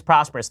country is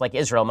prosperous like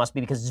Israel, it must be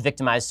because it's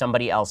victimized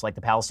somebody else like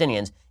the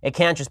Palestinians. It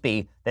can't just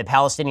be that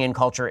Palestinian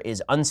culture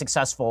is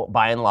unsuccessful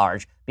by and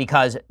large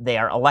because they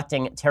are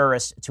electing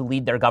terrorists to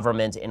lead their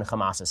government in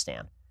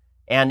Hamasistan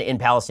and in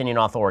Palestinian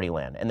Authority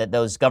land, and that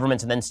those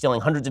governments are then stealing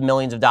hundreds of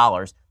millions of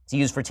dollars to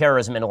use for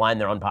terrorism and to line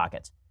their own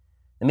pockets.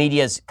 The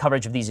media's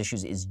coverage of these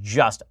issues is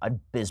just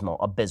abysmal.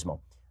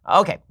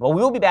 Okay, well,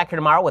 we will be back here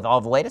tomorrow with all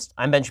of the latest.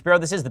 I'm Ben Shapiro.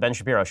 This is The Ben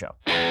Shapiro Show.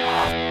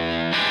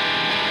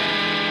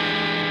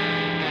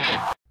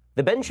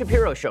 The Ben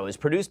Shapiro Show is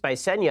produced by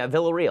Senya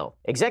Villarreal,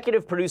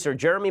 executive producer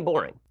Jeremy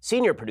Boring,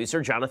 senior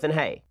producer Jonathan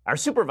Hay. Our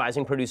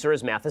supervising producer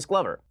is Mathis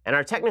Glover, and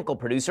our technical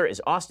producer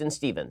is Austin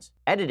Stevens.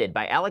 Edited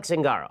by Alex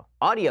Zingaro.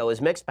 Audio is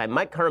mixed by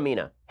Mike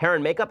Caramina. Hair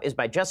and makeup is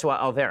by Jesua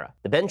Alvera.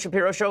 The Ben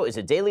Shapiro Show is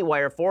a Daily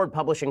Wire Forward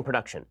Publishing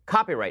production.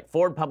 Copyright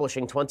Forward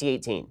Publishing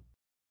 2018.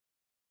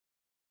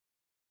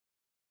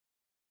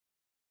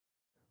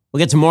 We'll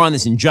get to more on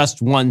this in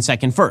just 1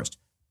 second. First,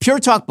 Pure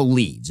Talk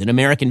believes in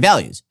American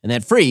values, and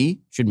that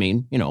free should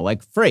mean,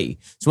 like free.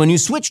 So when you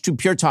switch to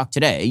Pure Talk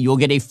today, you'll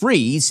get a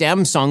free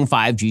Samsung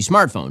 5G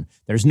smartphone.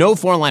 There's no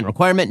 4-line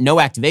requirement, no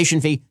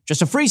activation fee,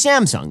 just a free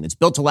Samsung that's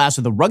built to last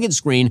with a rugged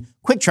screen,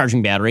 quick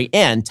charging battery,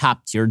 and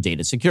top-tier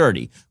data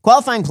security.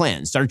 Qualifying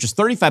plans start at just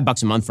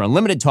 $35 a month for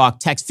unlimited talk,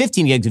 text,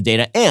 15 gigs of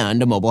data,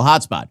 and a mobile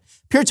hotspot.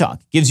 Pure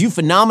Talk gives you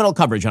phenomenal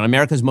coverage on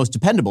America's most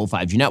dependable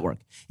 5G network.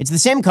 It's the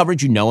same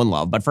coverage you know and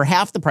love, but for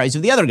half the price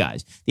of the other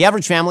guys. The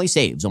average family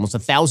saves almost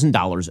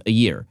 $1,000 a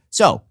year.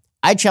 So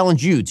I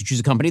challenge you to choose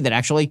a company that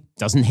actually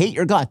doesn't hate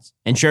your guts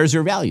and shares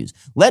your values.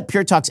 Let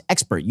Pure Talk's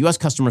expert U.S.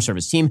 customer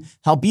service team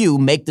help you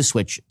make the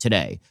switch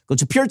today. Go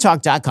to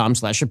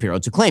puretalk.com/Shapiro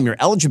to claim your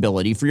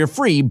eligibility for your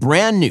free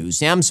brand new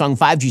Samsung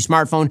 5G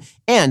smartphone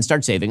and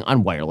start saving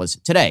on wireless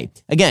today.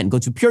 Again, go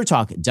to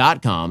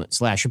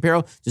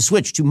puretalk.com/Shapiro to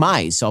switch to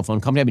my cell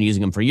phone company. I've been using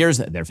them for years.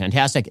 They're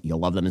fantastic. You'll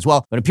love them as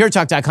well. Go to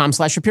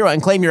puretalk.com/Shapiro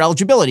and claim your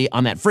eligibility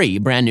on that free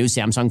brand new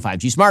Samsung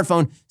 5G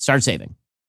smartphone. Start saving.